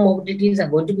your comorbidities are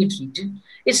going to be treated.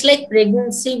 It's like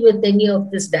pregnancy with any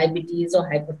of this diabetes or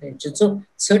hypertension. So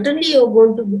certainly you're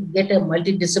going to get a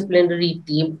multidisciplinary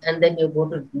team, and then you're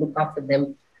going to look after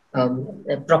them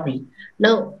properly.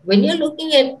 Now, when you're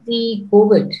looking at the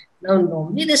COVID, now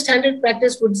normally the standard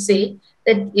practice would say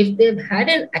that if they've had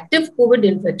an active COVID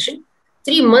infection,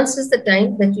 3 months is the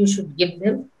time that you should give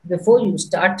them before you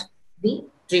start the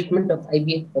treatment of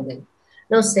IVF for them.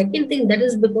 Now, second thing, that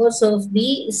is because of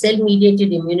the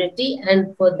cell-mediated immunity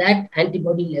and for that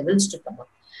antibody levels to come up.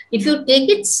 If you take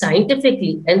it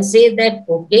scientifically and say that,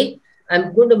 okay,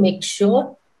 I'm going to make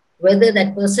sure whether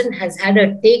that person has had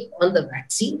a take on the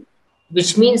vaccine,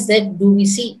 which means that do we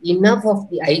see enough of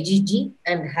the IgG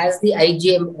and has the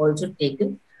IgM also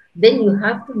taken, then you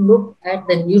have to look at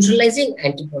the neutralizing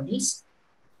antibodies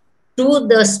to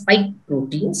the spike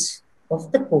proteins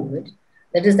of the COVID.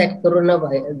 That is that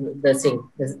coronavirus,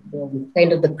 the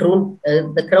kind of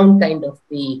the crown kind of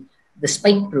the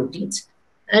spike proteins.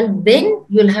 And then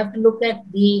you'll have to look at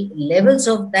the levels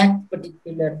of that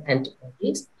particular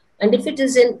antibodies. And if it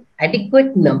is an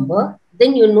adequate number,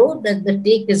 then you know that the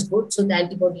take is good, so the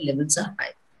antibody levels are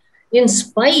high. In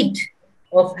spite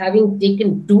of having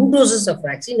taken 2 doses of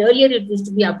vaccine. Earlier, it used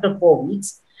to be after 4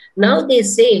 weeks. Now they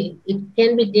say it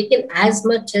can be taken as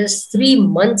much as 3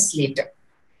 months later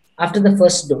after the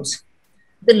first dose.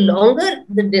 The longer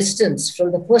the distance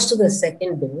from the first to the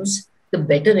second dose, the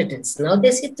better it is. Now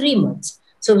they say 3 months.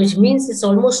 So, which means it's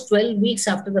almost 12 weeks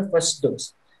after the first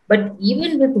dose. But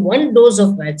even with one dose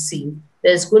of vaccine,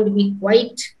 there's going to be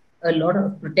quite a lot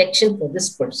of protection for this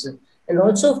person, and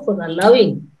also for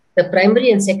allowing the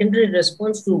primary and secondary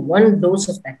response to one dose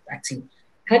of that vaccine.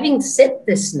 Having said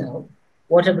this now,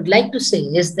 what I would like to say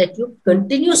is that you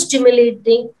continue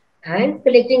stimulating and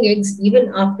collecting eggs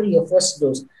even after your first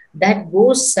dose. That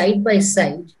goes side by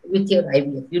side with your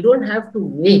IVF. You don't have to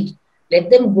wait. Let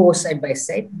them go side by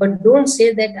side, but don't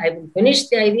say that I will finish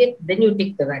the IVF, then you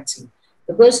take the vaccine.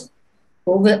 Because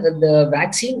the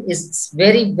vaccine is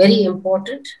very, very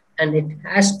important, and it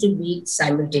has to be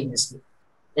simultaneously.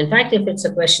 In fact, if it's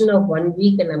a question of 1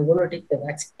 week and I'm going to take the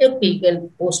vaccine, okay, you can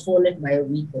postpone it by a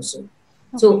week or so.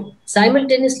 So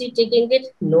simultaneously taking it,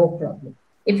 no problem.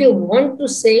 If you want to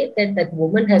say that that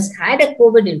woman has had a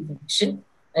COVID infection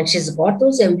and she's got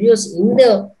those embryos in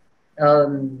the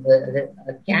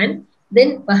can,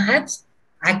 then perhaps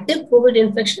active COVID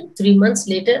infection, 3 months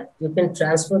later, you can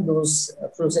transfer those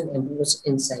frozen embryos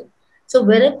inside. So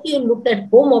wherever you look at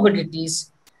comorbidities,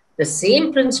 the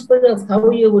same principle of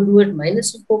how you would do it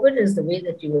minus COVID is the way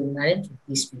that you will manage with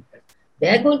these people. They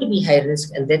are going to be high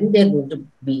risk, and then they're going to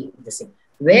be the same.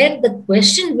 Where the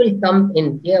question will come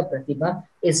in here, Pratibha,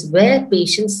 is where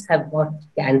patients have got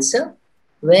cancer,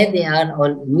 where they are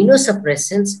on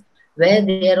immunosuppressants, where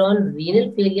they are on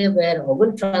renal failure, where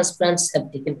organ transplants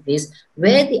have taken place,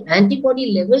 where the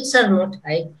antibody levels are not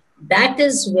high. That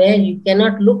is where you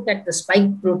cannot look at the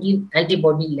spike protein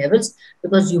antibody levels,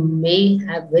 because you may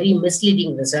have very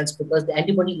misleading results because the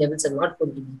antibody levels are not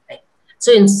going to be high.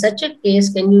 So in such a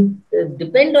case, can you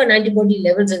depend on antibody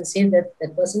levels and say that the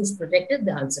person is protected?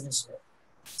 The answer is no.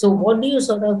 So what do you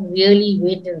sort of really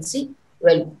wait and see?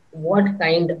 Well, what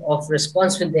kind of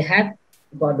response will they have?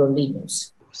 God only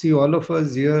knows. See, all of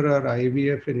us here are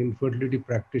IVF and infertility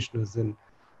practitioners. And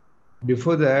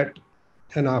before that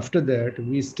and after that,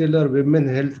 we still are women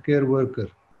healthcare worker.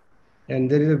 And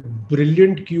there is a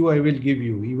brilliant cue I will give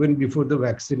you, even before the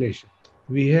vaccination.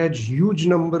 We had huge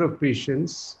number of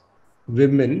patients,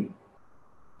 women,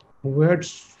 who had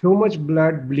so much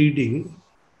blood bleeding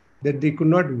that they could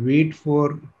not wait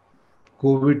for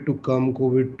COVID to come,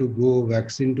 COVID to go,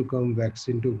 vaccine to come,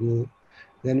 vaccine to go.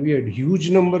 Then we had huge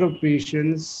number of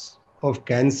patients of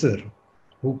cancer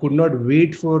who could not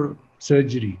wait for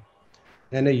surgery,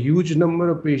 and a huge number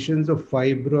of patients of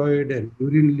fibroid and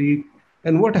urine leak.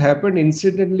 And what happened,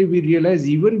 incidentally, we realized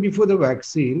even before the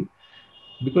vaccine,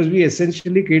 because we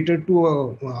essentially cater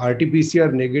to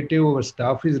RT-PCR negative, our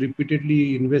staff is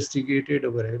repeatedly investigated,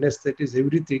 our anesthetists,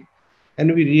 everything.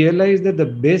 And we realized that the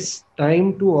best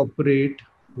time to operate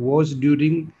was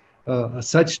during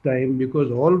such time,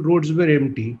 because all roads were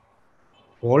empty,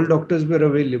 all doctors were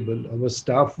available, our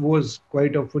staff was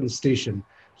quite often stationed.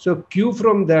 So cue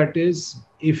from that is,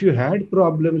 if you had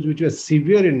problems which were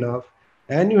severe enough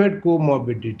and you had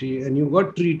comorbidity and you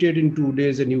got treated in 2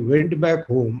 days and you went back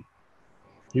home,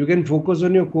 you can focus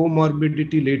on your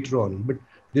comorbidity later on. But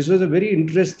this was a very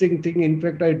interesting thing. In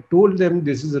fact, I told them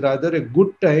this is rather a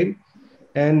good time.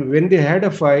 And when they had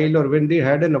a file or when they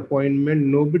had an appointment,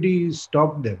 nobody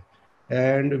stopped them.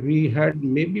 And we had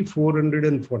maybe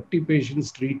 440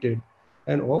 patients treated.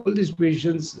 And all these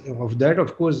patients, of that,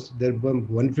 of course, there were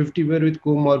 150 were with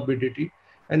comorbidity.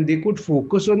 And they could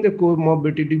focus on the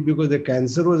comorbidity because the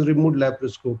cancer was removed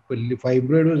laparoscopically,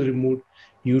 fibroid was removed,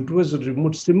 uterus was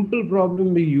removed. Simple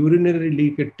problem, the urinary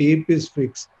leak, a tape is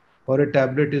fixed or a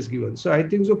tablet is given. So I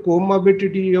think so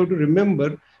comorbidity, you have to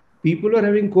remember, people are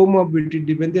having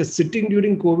comorbidity. When they're sitting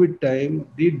during COVID time,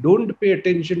 they don't pay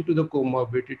attention to the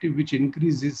comorbidity, which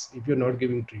increases if you're not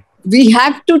giving treatment. We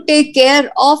have to take care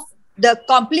of the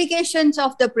complications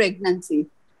of the pregnancy.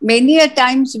 Many a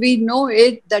times we know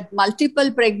it that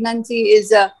multiple pregnancy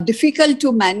is difficult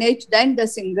to manage than the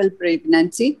single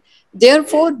pregnancy.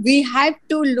 Therefore, we have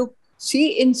to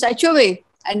see in such a way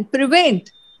and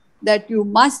prevent that you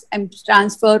must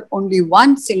transfer only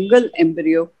one single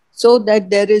embryo, so that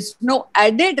there is no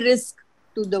added risk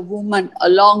to the woman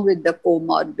along with the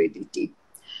comorbidity.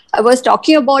 I was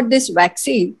talking about this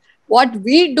vaccine. What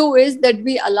we do is that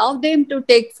we allow them to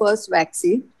take first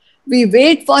vaccine. We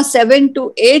wait for 7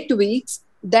 to 8 weeks.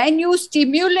 Then you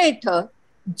stimulate her.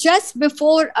 Just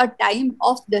before a time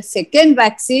of the second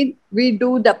vaccine, we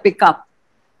do the pickup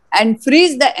and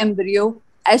freeze the embryo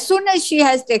as soon as she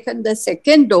has taken the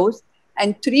second dose,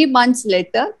 and 3 months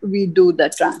later, we do the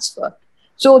transfer.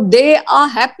 So they are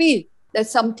happy that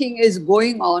something is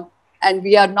going on and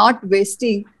we are not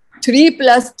wasting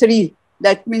 3+3,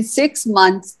 that means 6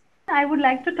 months. I would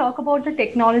like to talk about the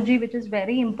technology, which is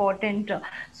very important.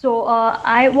 So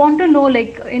I want to know,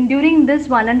 like, in during this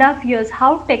 1.5 years,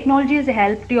 how technology has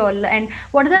helped you all, and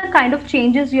what are the kind of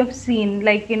changes you have seen,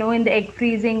 like, in the egg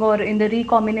freezing or in the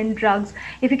recombinant drugs.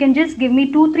 If you can just give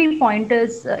me 2-3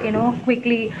 pointers,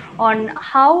 quickly on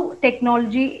how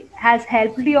technology has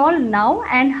helped you all now,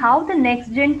 and how the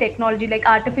next gen technology like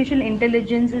artificial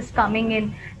intelligence is coming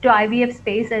in to IVF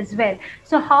space as well.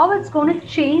 So how it's going to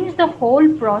change the whole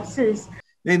process.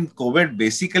 In COVID,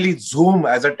 basically Zoom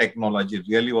as a technology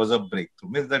really was a breakthrough.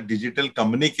 Means the digital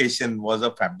communication was a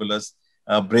fabulous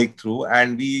breakthrough,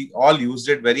 and we all used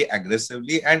it very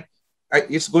aggressively. And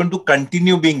it's going to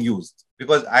continue being used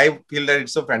because I feel that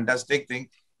it's a fantastic thing.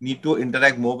 Need to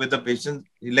interact more with the patient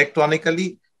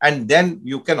electronically, and then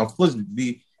you can, of course,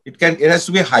 be. It has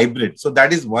to be a hybrid. So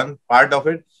that is one part of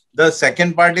it. The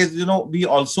second part is, we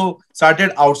also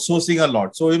started outsourcing a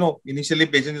lot. So, initially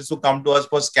patients used to come to us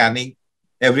for scanning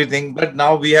everything, but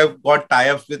now we have got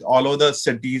tie-ups with all over the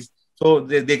cities. So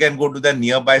they can go to the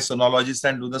nearby sonologist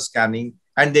and do the scanning,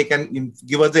 and they can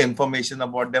give us the information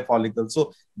about their follicles.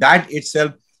 So that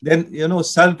itself, then,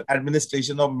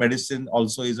 self-administration of medicine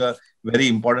also is a very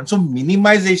important. So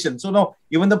minimization. So now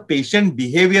even the patient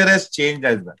behavior has changed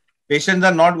as well. Patients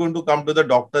are not going to come to the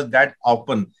doctors that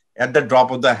often at the drop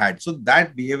of the hat. So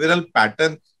that behavioral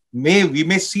pattern we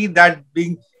may see that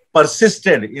being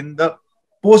persisted in the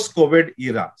post-COVID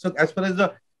era. So as far as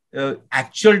the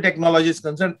actual technology is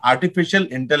concerned, artificial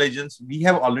intelligence, we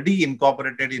have already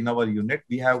incorporated in our unit.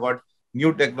 We have got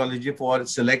new technology for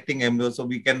selecting embryos. So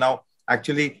we can now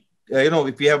actually,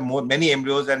 if we have many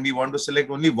embryos and we want to select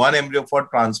only one embryo for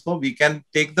transfer, we can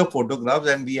take the photographs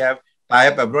and we have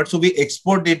tie-up abroad. So we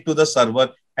export it to the server,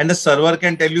 and the server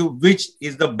can tell you which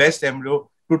is the best embryo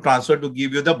to transfer to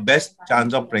give you the best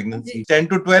chance of pregnancy. 10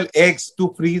 to 12 eggs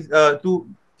to freeze, to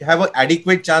have an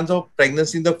adequate chance of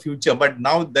pregnancy in the future. But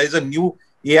now there is a new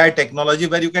AI technology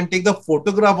where you can take the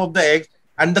photograph of the eggs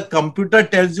and the computer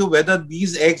tells you whether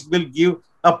these eggs will give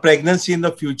a pregnancy in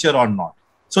the future or not.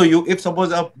 So if suppose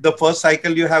the first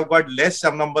cycle you have got less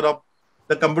some number of,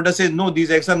 the computer says, no,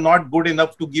 these eggs are not good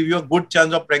enough to give you a good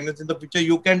chance of pregnancy in the future.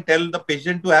 You can tell the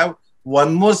patient to have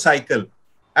one more cycle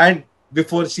and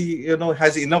before she,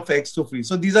 has enough eggs to freeze.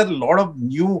 So these are a lot of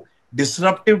new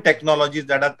disruptive technologies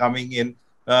that are coming in.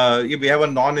 We have a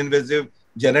non-invasive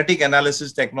genetic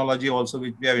analysis technology also,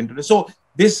 which we have introduced. So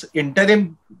this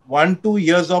interim 1-2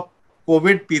 years of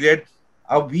COVID period,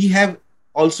 we have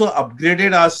also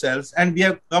upgraded ourselves and we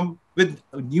have come with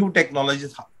new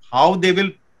technologies. How they will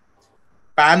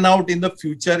pan out in the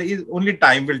future is only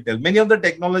time will tell. Many of the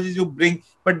technologies you bring,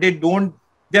 but they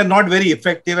are not very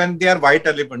effective and they are white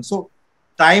elephants. So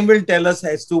time will tell us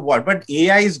as to what. But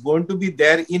AI is going to be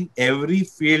there in every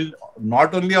field,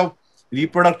 not only of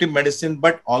reproductive medicine,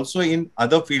 but also in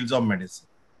other fields of medicine.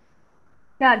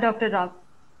 Yeah, Dr. Rao.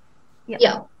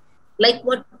 Yeah. Like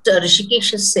what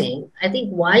Rishikesh is saying, I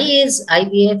think why is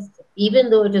IVF, even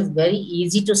though it is very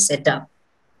easy to set up,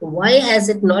 why has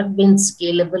it not been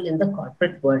scalable in the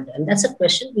corporate world? And that's a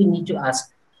question we need to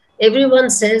ask. Everyone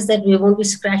says that we've only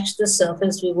scratched the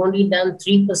surface, we've only done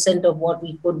 3% of what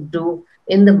we could do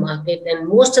in the market, and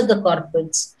most of the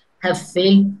corporates have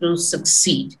failed to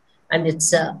succeed. And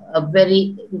it's a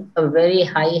very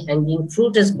high hanging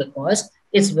fruit is because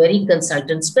it's very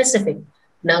consultant specific.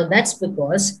 Now that's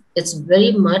because it's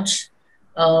very much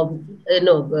a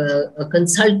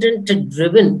consultant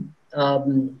driven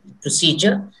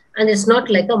procedure, and it's not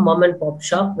like a mom and pop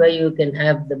shop where you can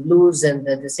have the blues and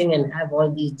the thing and have all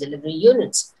these delivery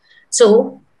units.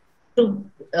 So to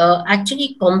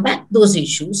actually combat those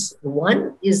issues,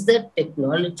 one is the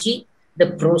technology,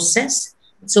 the process.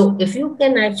 So if you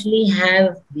can actually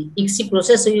have the ICSI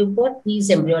process, so you've got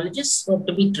these embryologists who have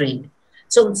to be trained.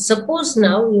 So suppose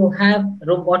now you have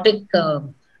robotic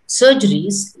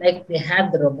surgeries, like they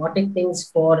have the robotic things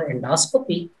for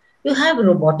endoscopy, you have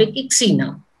robotic ICSI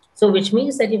now. So which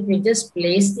means that if you just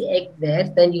place the egg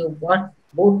there, then you've got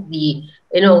both the,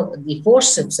 the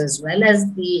forceps as well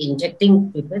as the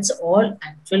injecting pipettes all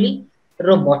actually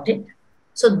robotic.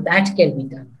 So that can be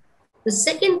done. The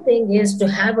second thing is to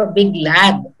have a big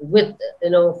lab with,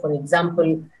 for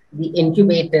example, the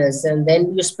incubators, and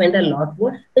then you spend a lot.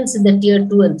 What happens in the tier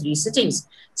 2 and 3 cities?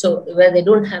 So where they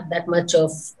don't have that much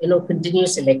of,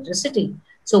 continuous electricity.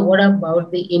 So what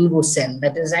about the InvoCell?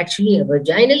 That is actually a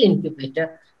vaginal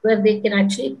incubator where they can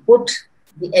actually put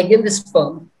the egg and the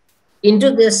sperm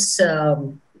into this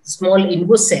small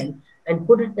InvoCell and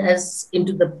put it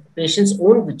into the patient's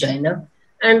own vagina.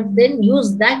 and then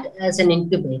use that as an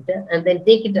incubator and then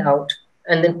take it out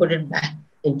and then put it back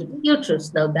into the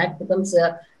uterus. Now that becomes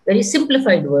a very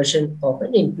simplified version of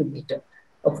an incubator.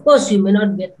 Of course, you may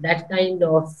not get that kind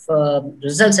of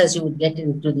results as you would get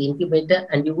into the incubator,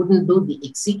 and you wouldn't do the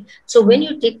ICSI. So when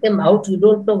you take them out, you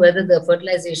don't know whether the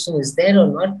fertilization is there or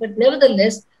not, but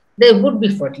nevertheless, there would be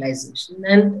fertilization,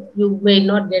 and you may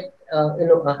not get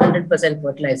 100%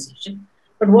 fertilization.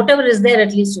 But whatever is there,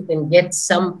 at least you can get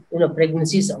some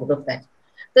pregnancies out of that.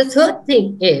 The third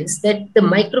thing is that the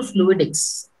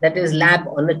microfluidics, that is lab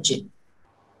on a chip.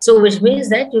 So which means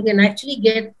that you can actually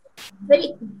get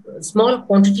very small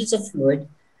quantities of fluid,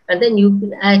 and then you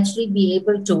can actually be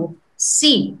able to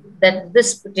see that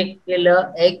this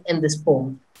particular egg and the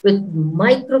sperm with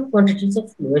micro quantities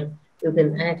of fluid, you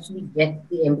can actually get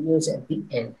the embryos at the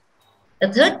end.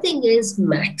 The third thing is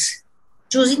max,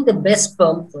 choosing the best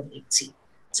sperm for ICSI.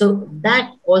 So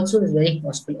that also is very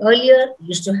possible. Earlier, you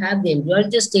used to have the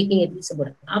embryologist taking at least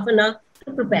about half an hour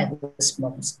to prepare the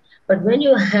sperms. But when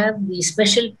you have the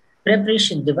special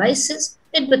preparation devices,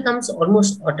 it becomes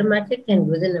almost automatic, and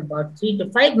within about 3 to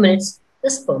 5 minutes, the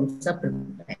sperms are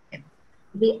prepared.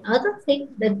 The other thing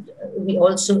that we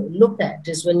also look at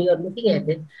is when you are looking at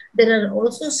it, there are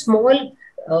also small,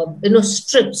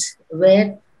 strips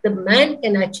where the man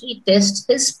can actually test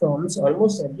his sperms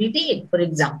almost every day, for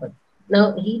example.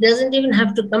 Now, he doesn't even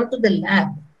have to come to the lab.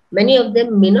 Many of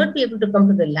them may not be able to come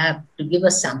to the lab to give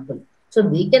a sample. So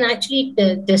they can actually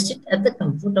test it at the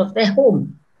comfort of their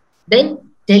home. Then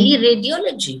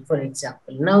teleradiology, for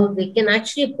example. Now they can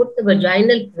actually put the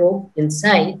vaginal probe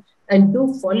inside and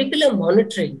do follicular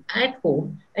monitoring at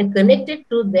home and connect it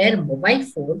to their mobile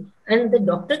phone, and the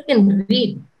doctor can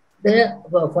read the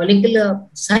follicular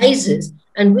sizes,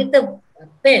 and with a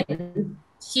pen,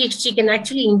 she can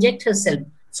actually inject herself.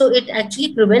 So it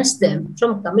actually prevents them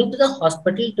from coming to the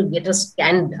hospital to get a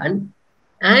scan done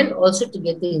and also to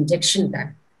get the injection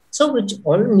done. So which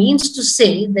all means to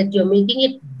say that you're making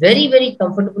it very, very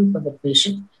comfortable for the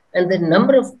patient, and the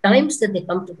number of times that they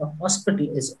come to the hospital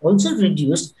is also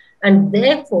reduced. And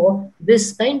therefore,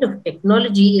 this kind of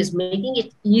technology is making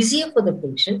it easier for the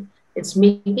patient. It's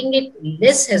making it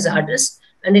less hazardous,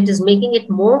 and it is making it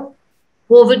more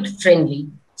COVID friendly.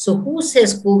 So who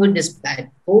says COVID is bad?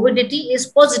 COVIDity is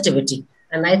positivity.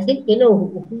 And I think,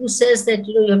 who says that,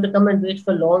 you have to come and wait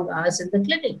for long hours in the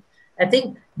clinic? I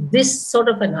think this sort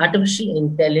of an artificial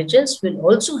intelligence will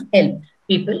also help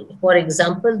people. For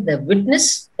example, the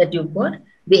witness that you've got,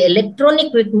 the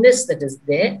electronic witness that is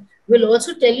there, will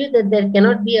also tell you that there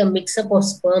cannot be a mix-up of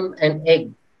sperm and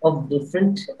egg of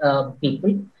different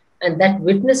people. And that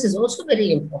witness is also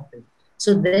very important.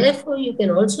 So therefore, you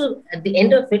can also, at the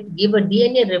end of it, give a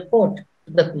DNA report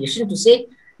to the patient to say,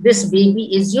 this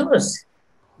baby is yours,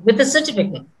 with a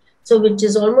certificate. So which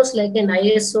is almost like an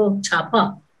ISO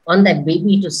chapa on that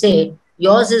baby to say,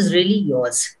 yours is really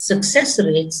yours. Success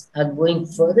rates are going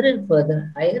further and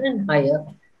further, higher and higher.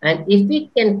 And if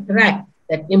we can crack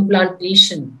that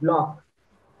implantation block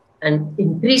and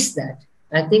increase that,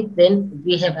 I think then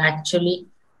we have actually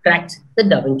cracked the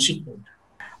Da Vinci Code.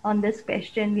 On this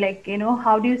question,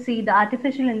 how do you see the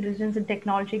artificial intelligence and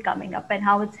technology coming up and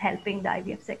how it's helping the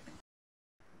IVF sector?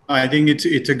 I think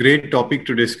it's a great topic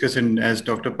to discuss, and as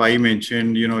Dr. Pai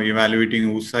mentioned,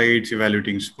 evaluating oocytes,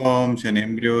 evaluating sperms and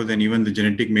embryos, and even the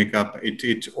genetic makeup,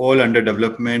 it's all under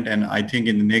development. And I think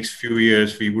in the next few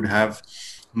years, we would have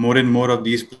more and more of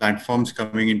these platforms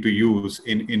coming into use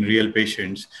in real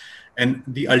patients. And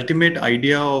the ultimate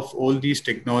idea of all these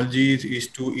technologies is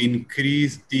to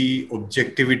increase the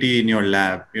objectivity in your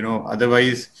lab.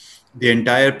 Otherwise, the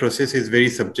entire process is very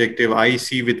subjective. I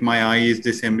see with my eyes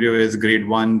this embryo as grade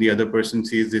 1, the other person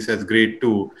sees this as grade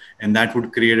 2, and that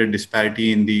would create a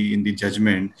disparity in the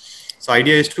judgment. So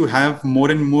idea is to have more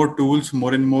and more tools,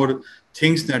 more and more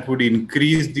things that would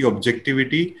increase the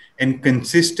objectivity and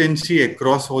consistency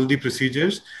across all the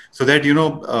procedures, so that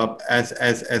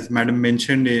as madam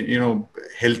mentioned,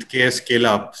 healthcare scale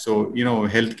up. So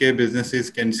healthcare businesses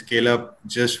can scale up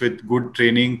just with good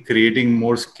training, creating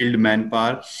more skilled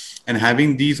manpower, and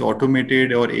having these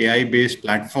automated or AI based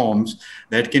platforms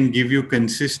that can give you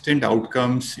consistent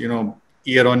outcomes,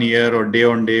 year on year or day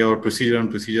on day or procedure on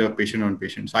procedure or patient on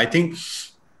patient. So I think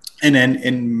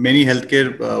and many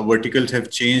healthcare verticals have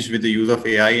changed with the use of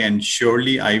AI, and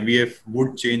surely IVF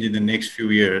would change in the next few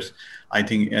years. I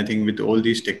think with all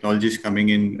these technologies coming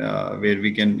in, where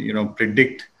we can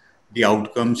predict the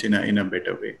outcomes in a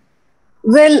better way.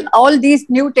 Well, all these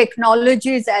new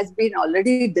technologies has been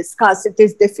already discussed. It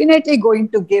is definitely going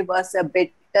to give us a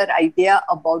better idea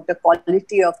about the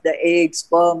quality of the egg,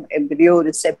 sperm, embryo,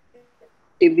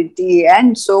 receptivity,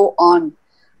 and so on.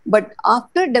 But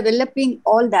after developing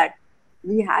all that,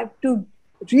 we have to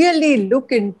really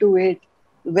look into it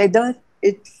whether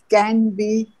it can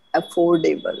be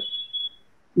affordable.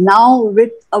 Now,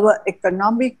 with our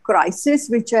economic crisis,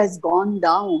 which has gone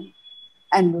down,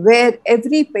 and where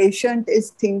every patient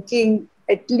is thinking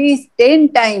at least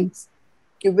 10 times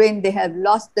when they have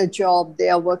lost the job, they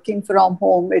are working from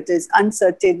home, it is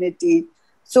uncertainty.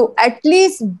 So, at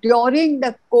least during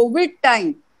the COVID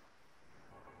time,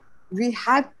 we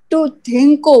have to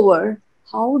think over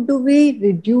how do we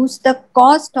reduce the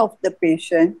cost of the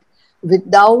patient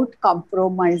without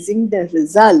compromising the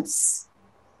results.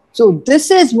 So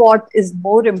this is what is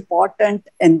more important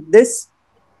in this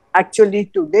actually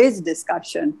today's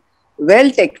discussion.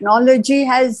 Well, technology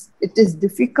has, it is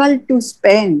difficult to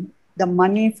spend the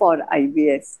money for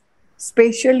IVF,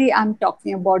 especially I'm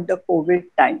talking about the COVID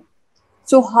time.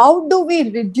 So how do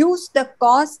we reduce the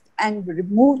cost and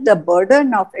remove the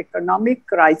burden of economic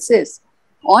crisis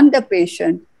on the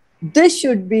patient? This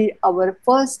should be our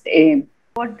first aim.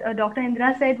 What Dr.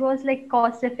 Indra said was like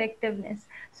cost effectiveness.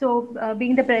 So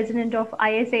being the president of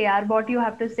ISAR, what you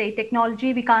have to say,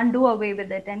 technology, we can't do away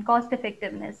with it, and cost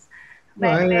effectiveness.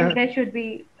 Where should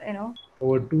we,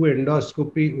 Our two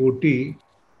endoscopy OT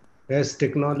has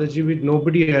technology which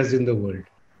nobody has in the world.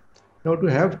 Now, to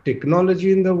have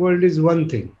technology in the world is one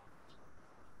thing,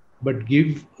 but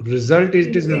give result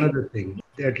it is another thing.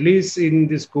 At least in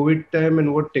this COVID time,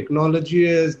 and what technology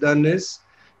has done is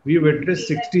we've addressed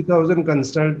 60,000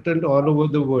 consultants all over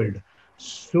the world.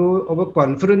 So our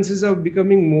conferences are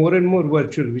becoming more and more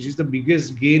virtual, which is the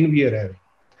biggest gain we are having.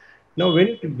 Now,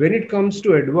 when it comes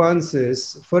to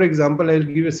advances, for example, I'll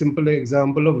give a simple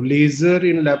example of laser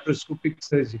in laparoscopic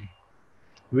surgery,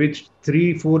 which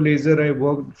 3-4 laser I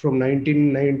worked from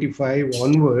 1995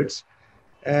 onwards.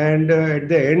 And at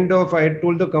the end of, I had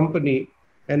told the company,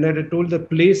 and I had told the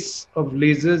place of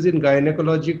lasers in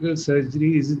gynecological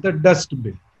surgery is the dust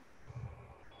bin.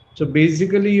 So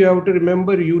basically, you have to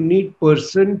remember, you need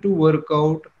person to work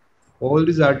out all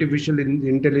this artificial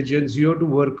intelligence. You have to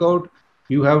work out,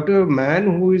 you have to have a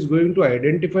man who is going to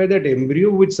identify that embryo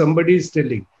which somebody is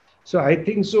telling. So I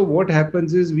think so what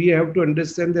happens is we have to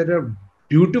understand there are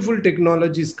beautiful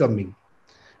technologies coming,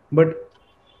 but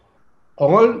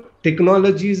all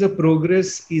technologies of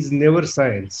progress is never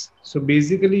science. So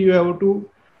basically you have to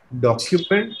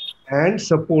document and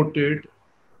support it,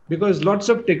 because lots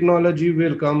of technology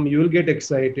will come, you will get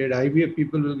excited, IVF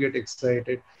people will get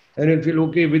excited, and you'll feel,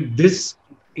 okay, with this,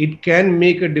 it can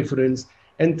make a difference.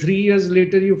 And 3 years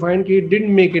later, you find it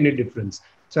didn't make any difference.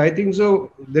 So I think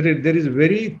so there is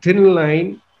very thin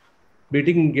line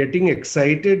between getting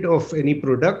excited of any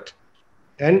product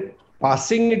and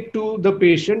passing it to the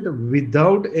patient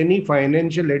without any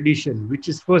financial addition, which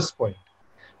is first point.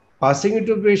 Passing it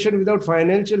to the patient without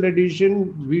financial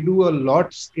addition, we do a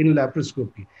lot in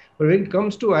laparoscopy. But when it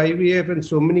comes to IVF and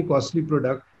so many costly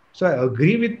products, so I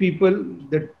agree with people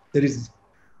that there is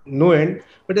no end.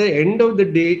 But at the end of the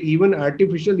day, even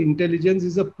artificial intelligence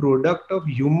is a product of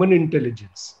human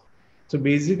intelligence. So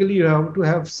basically, you have to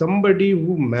have somebody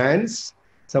who mans,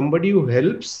 somebody who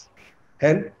helps,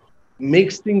 and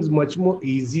makes things much more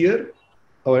easier.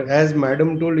 Or as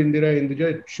Madam told Indira,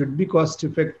 it should be cost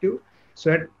effective.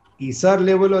 So at ISAR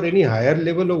level or any higher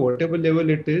level or whatever level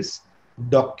it is,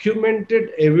 documented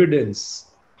evidence,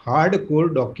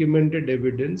 hardcore documented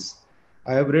evidence.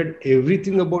 I have read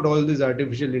everything about all this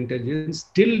artificial intelligence.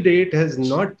 Till date has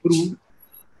not proved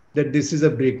that this is a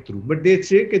breakthrough. But they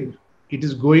say it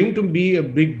is going to be a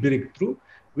big breakthrough,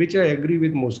 which I agree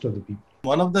with most of the people.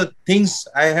 One of the things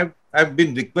I've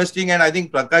been requesting, and I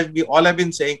think Prakash, we all have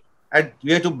been saying, and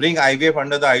we have to bring IVF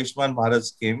under the Ayushman Bharat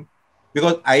scheme,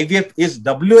 because IVF is,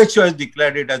 WHO has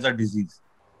declared it as a disease.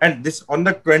 And this on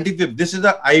the 25th, this is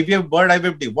the IVF World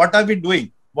IVF Day. What are we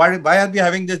doing? Why are we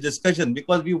having this discussion?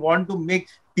 Because we want to make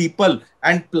people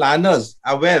and planners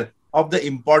aware of the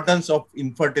importance of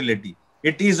infertility.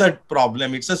 It is a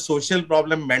problem. It's a social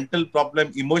problem, mental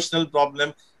problem, emotional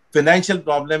problem, financial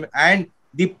problem, and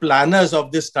the planners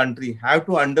of this country have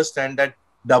to understand that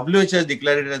WHO has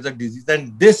declared it as a disease,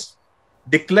 and this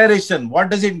declaration,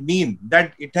 what does it mean?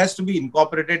 That it has to be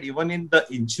incorporated even in the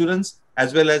insurance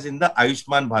as well as in the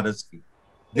Ayushman Bharat scheme.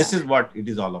 This is what it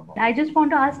is all about. I just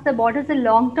want to ask what is the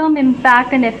long-term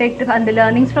impact and effect and the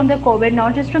learnings from the COVID,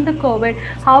 not just from the COVID,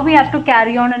 how we have to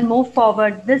carry on and move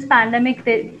forward. This pandemic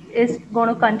is going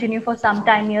to continue for some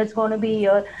time here. It's going to be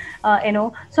here,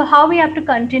 So how we have to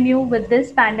continue with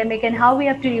this pandemic and how we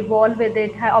have to evolve with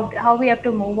it, how we have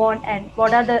to move on, and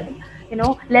what are the,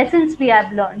 lessons we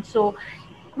have learned. So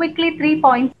quickly, 3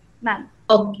 points, ma'am.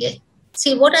 Okay.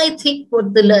 See, what I think,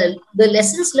 what the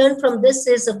lessons learned from this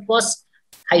is, of course,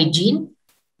 hygiene.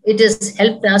 It has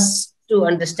helped us to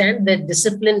understand the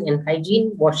discipline in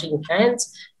hygiene, washing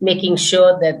hands, making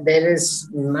sure that there is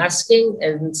masking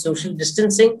and social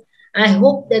distancing. I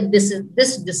hope that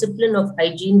this discipline of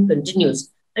hygiene continues,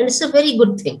 and it's a very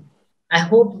good thing. I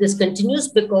hope this continues,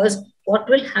 because what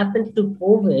will happen to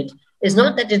COVID is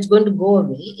not that it's going to go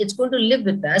away, it's going to live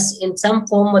with us in some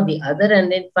form or the other,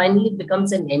 and it finally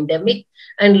becomes an endemic.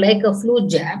 And like a flu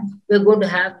jab, we're going to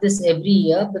have this every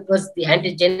year, because the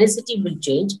antigenicity will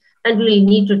change, and we'll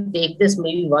need to take this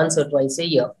maybe once or twice a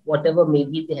year, whatever may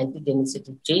be the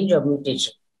antigenicity change or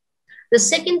mutation. The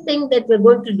second thing that we're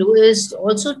going to do is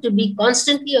also to be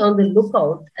constantly on the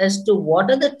lookout as to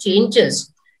what are the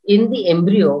changes in the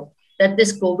embryo that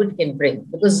this COVID can bring.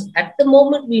 Because at the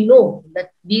moment, we know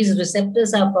that these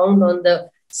receptors are found on the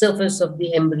surface of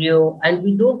the embryo, and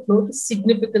we don't know the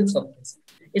significance of this.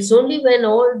 It's only when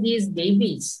all these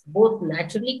babies, both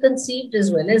naturally conceived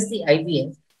as well as the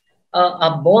IVF,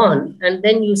 are born, and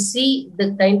then you see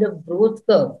the kind of growth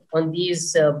curve on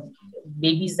these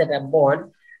babies that are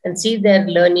born, and see their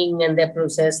learning and their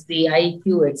process, the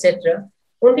IQ, etc.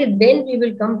 Only then we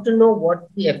will come to know what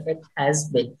the effect has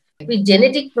been. With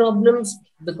genetic problems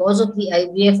because of the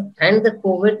IVF and the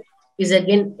COVID is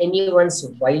again anyone's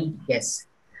wild guess.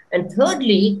 And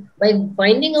thirdly, by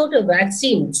finding out a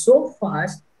vaccine so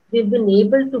fast, we've been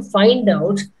able to find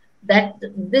out that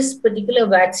this particular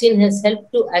vaccine has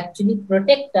helped to actually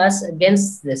protect us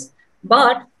against this.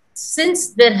 But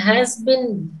since there has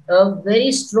been a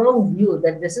very strong view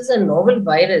that this is a novel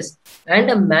virus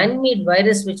and a man-made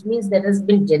virus, which means that has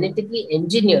been genetically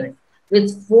engineered,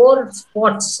 with 4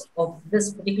 spots of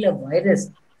this particular virus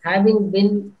having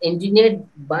been engineered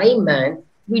by man,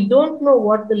 we don't know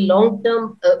what the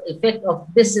long-term effect of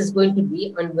this is going to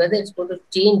be, and whether it's going to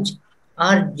change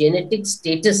our genetic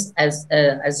status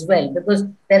as well. Because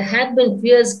there have been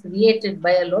fears created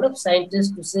by a lot of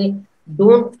scientists to say,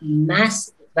 don't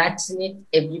mass vaccinate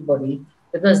everybody,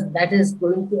 because that is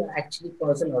going to actually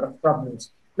cause a lot of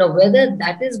problems. Now, whether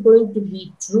that is going to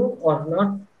be true or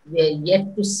not, we are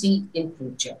yet to see in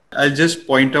future. I'll just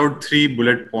point out 3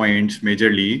 bullet points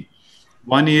majorly.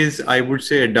 One is, I would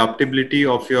say, adaptability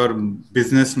of your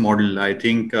business model. I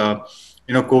think,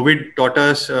 COVID taught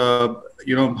us,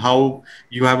 how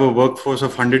you have a workforce of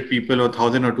 100 people or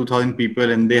 1,000 or 2,000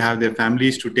 people, and they have their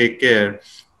families to take care.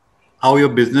 How your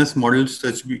business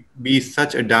models be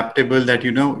such adaptable that,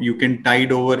 you can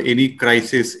tide over any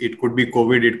crisis. It could be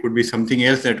COVID, it could be something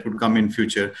else that could come in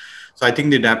future. So I think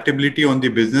the adaptability on the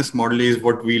business model is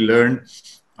what we learned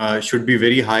should be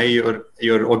very high.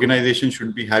 Your organization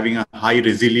should be having a high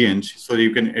resilience, so that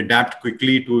you can adapt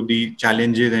quickly to the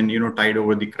challenges and, tide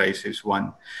over the crisis.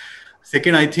 One.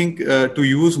 Second, I think to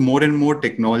use more and more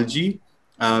technology,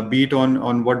 be it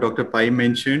on what Dr. Pai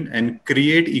mentioned, and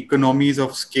create economies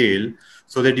of scale,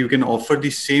 so that you can offer the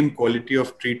same quality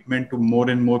of treatment to more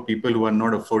and more people who are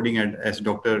not affording it. As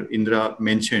Dr. Indra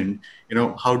mentioned,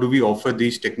 how do we offer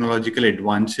these technological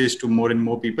advances to more and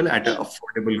more people at an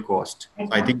affordable cost? So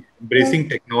I think embracing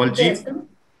technology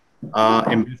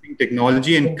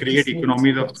and create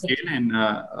economies of scale, and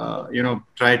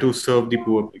try to serve the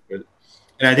poor people.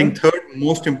 And I think third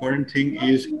most important thing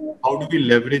is, how do we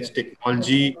leverage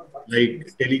technology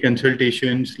like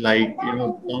teleconsultations, like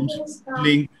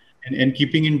counseling, and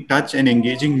keeping in touch and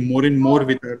engaging more and more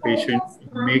with our patients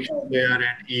to make sure they are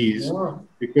at ease,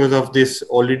 because of this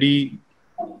already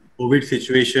COVID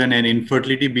situation and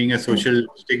infertility being a social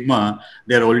stigma.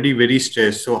 They're already very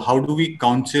stressed. So how do we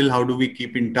counsel? How do we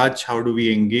keep in touch? How do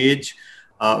we engage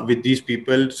with these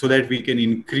people, so that we can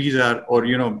increase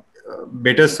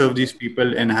better serve these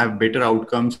people and have better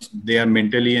outcomes? They are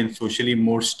mentally and socially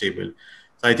more stable.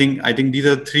 So I think these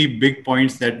are 3 big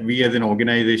points that we as an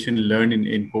organization learned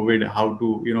in COVID, how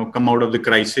to come out of the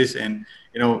crisis and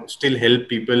still help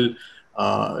people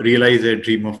realize their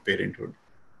dream of parenthood.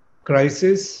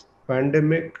 Crisis,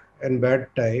 pandemic, and bad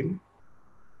time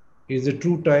is a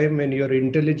true time when your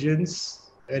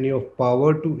intelligence and your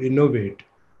power to innovate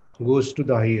goes to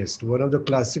the highest. One of the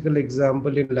classical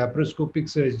example in laparoscopic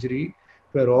surgery,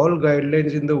 where all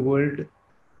guidelines in the world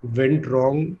went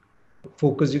wrong,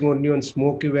 focusing only on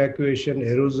smoke evacuation,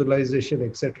 aerosolization,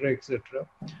 etc., etc.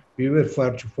 We were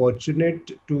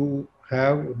fortunate to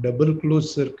have double closed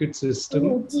circuit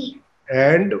system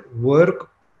and work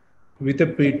with a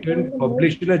patent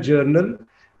published in a journal,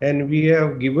 and we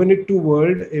have given it to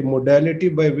world a modality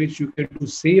by which you can do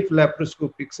safe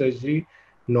laparoscopic surgery,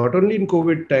 not only in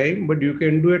COVID time, but you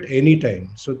can do it any time.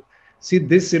 So see,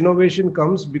 this innovation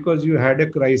comes because you had a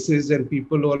crisis and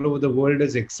people all over the world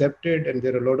has accepted, and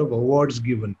there are a lot of awards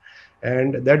given.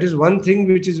 And that is one thing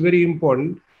which is very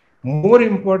important. More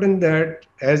important that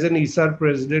as an ISAR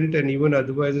president and even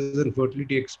otherwise as a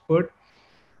fertility expert,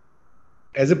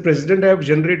 as a president, I have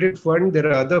generated fund. There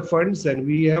are other funds, and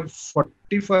we have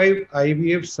 45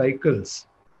 IVF cycles,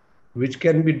 which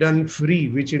can be done free,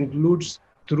 which includes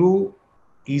through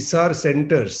ISAR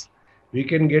centers. We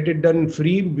can get it done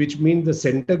free, which means the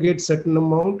center gets certain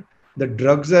amount. The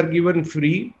drugs are given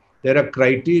free. There are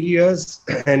criterias,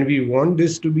 and we want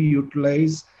this to be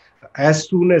utilized as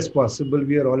soon as possible.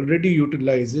 We are already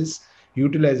utilizing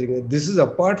it. This is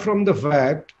apart from the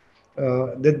fact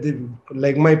that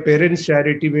like my parents'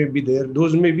 charity may be there;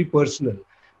 those may be personal,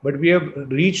 but we have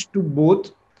reached to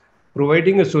both,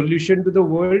 providing a solution to the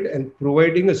world and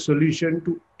providing a solution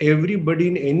to everybody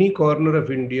in any corner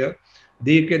of India.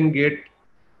 They can get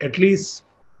at least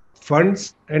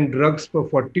funds and drugs for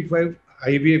 45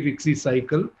 IVF ICSI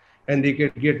cycle, and they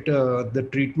can get the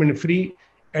treatment free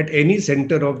at any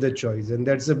center of their choice. And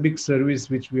that's a big service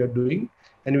which we are doing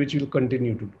and which we'll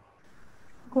continue to do.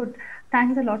 Good.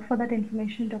 Thanks a lot for that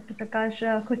information, Dr.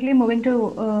 Prakash. Quickly moving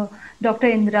to Dr.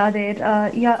 Indra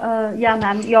there. Yeah,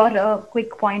 ma'am, your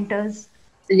quick pointers.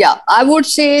 Yeah, I would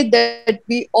say that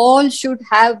we all should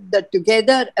have the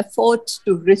together efforts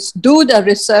to do the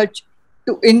research,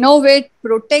 to innovate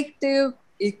protective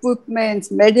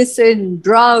equipments, medicine,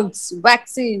 drugs,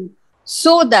 vaccine,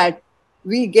 so that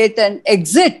we get an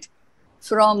exit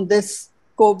from this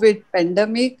COVID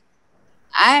pandemic,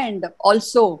 and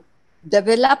also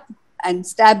develop and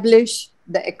establish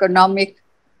the economic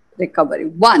recovery.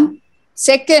 One.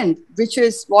 Second, which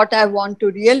is what I want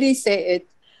to really say, it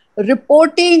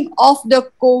reporting of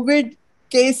the COVID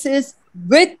cases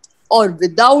with or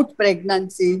without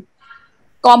pregnancy,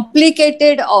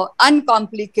 complicated or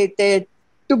uncomplicated,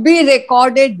 to be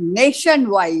recorded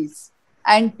nationwide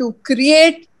and to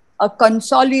create a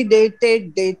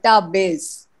consolidated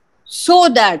database, so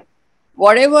that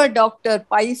whatever Dr.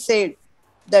 Pai said,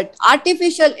 that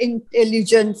artificial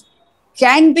intelligence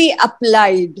can be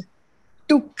applied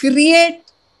to create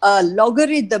a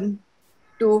logarithm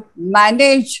to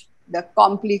manage the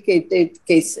complicated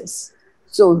cases.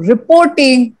 So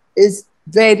reporting is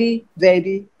very,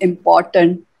 very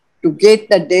important to get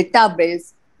the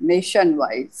database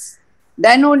nationwide.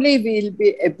 Then only we'll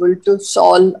be able to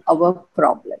solve our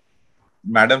problem.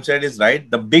 Madam said is right.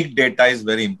 The big data is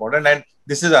very important. And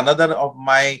this is another of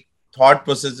my thought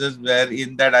processes where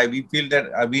in that we feel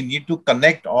that we need to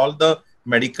connect all the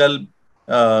medical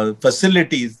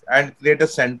facilities and create a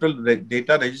central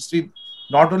data registry,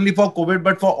 not only for COVID,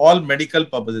 but for all medical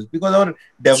purposes, because our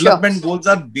development goals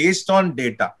are based on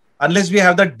data. Unless we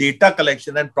have the data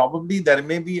collection, and probably there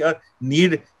may be a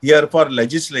need here for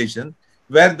legislation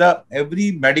where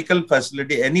every medical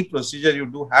facility, any procedure you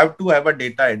do, have to have a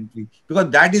data entry, because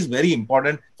that is very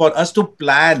important for us to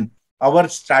plan our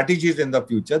strategies in the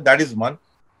future. That is one.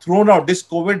 Thrown out, this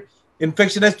COVID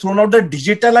infection has thrown out the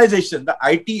digitalization. The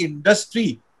IT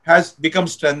industry has become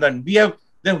strengthened.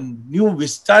 The new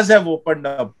vistas have opened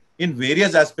up in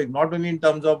various aspects, not only in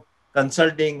terms of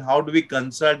consulting, how do we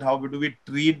consult, how do we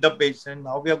treat the patient,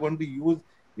 how we are going to use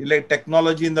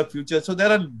technology in the future. So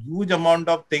there are huge amount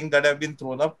of things that have been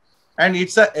thrown up, and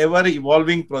it's a ever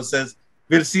evolving process.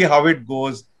 We'll see how it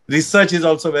goes. Research is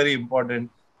also very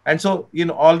important. And so,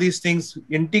 all these things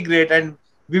integrate and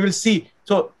we will see.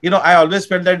 So, I always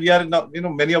felt that we are now,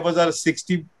 many of us are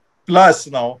 60 plus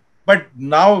now, but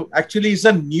now actually it's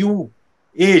a new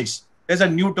age. There's a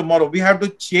new tomorrow. We have to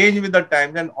change with the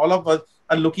times, and all of us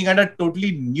are looking at a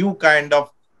totally new kind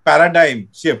of paradigm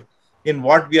shift in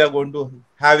what we are going to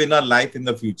have in our life in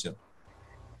the future.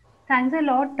 Thanks a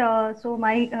lot. So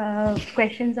my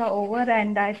questions are over,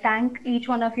 and I thank each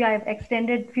one of you. I've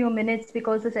extended few minutes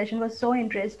because the session was so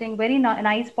interesting. Very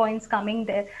nice points coming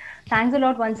there. Thanks a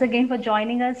lot once again for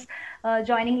joining us,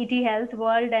 joining ET Health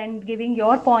World and giving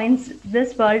your points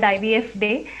this World IVF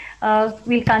Day.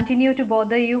 We'll continue to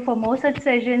bother you for more such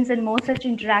sessions and more such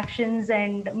interactions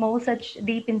and more such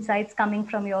deep insights coming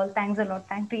from you all. Thanks a lot.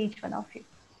 Thank to each one of you.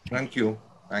 Thank you.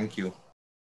 Thank you.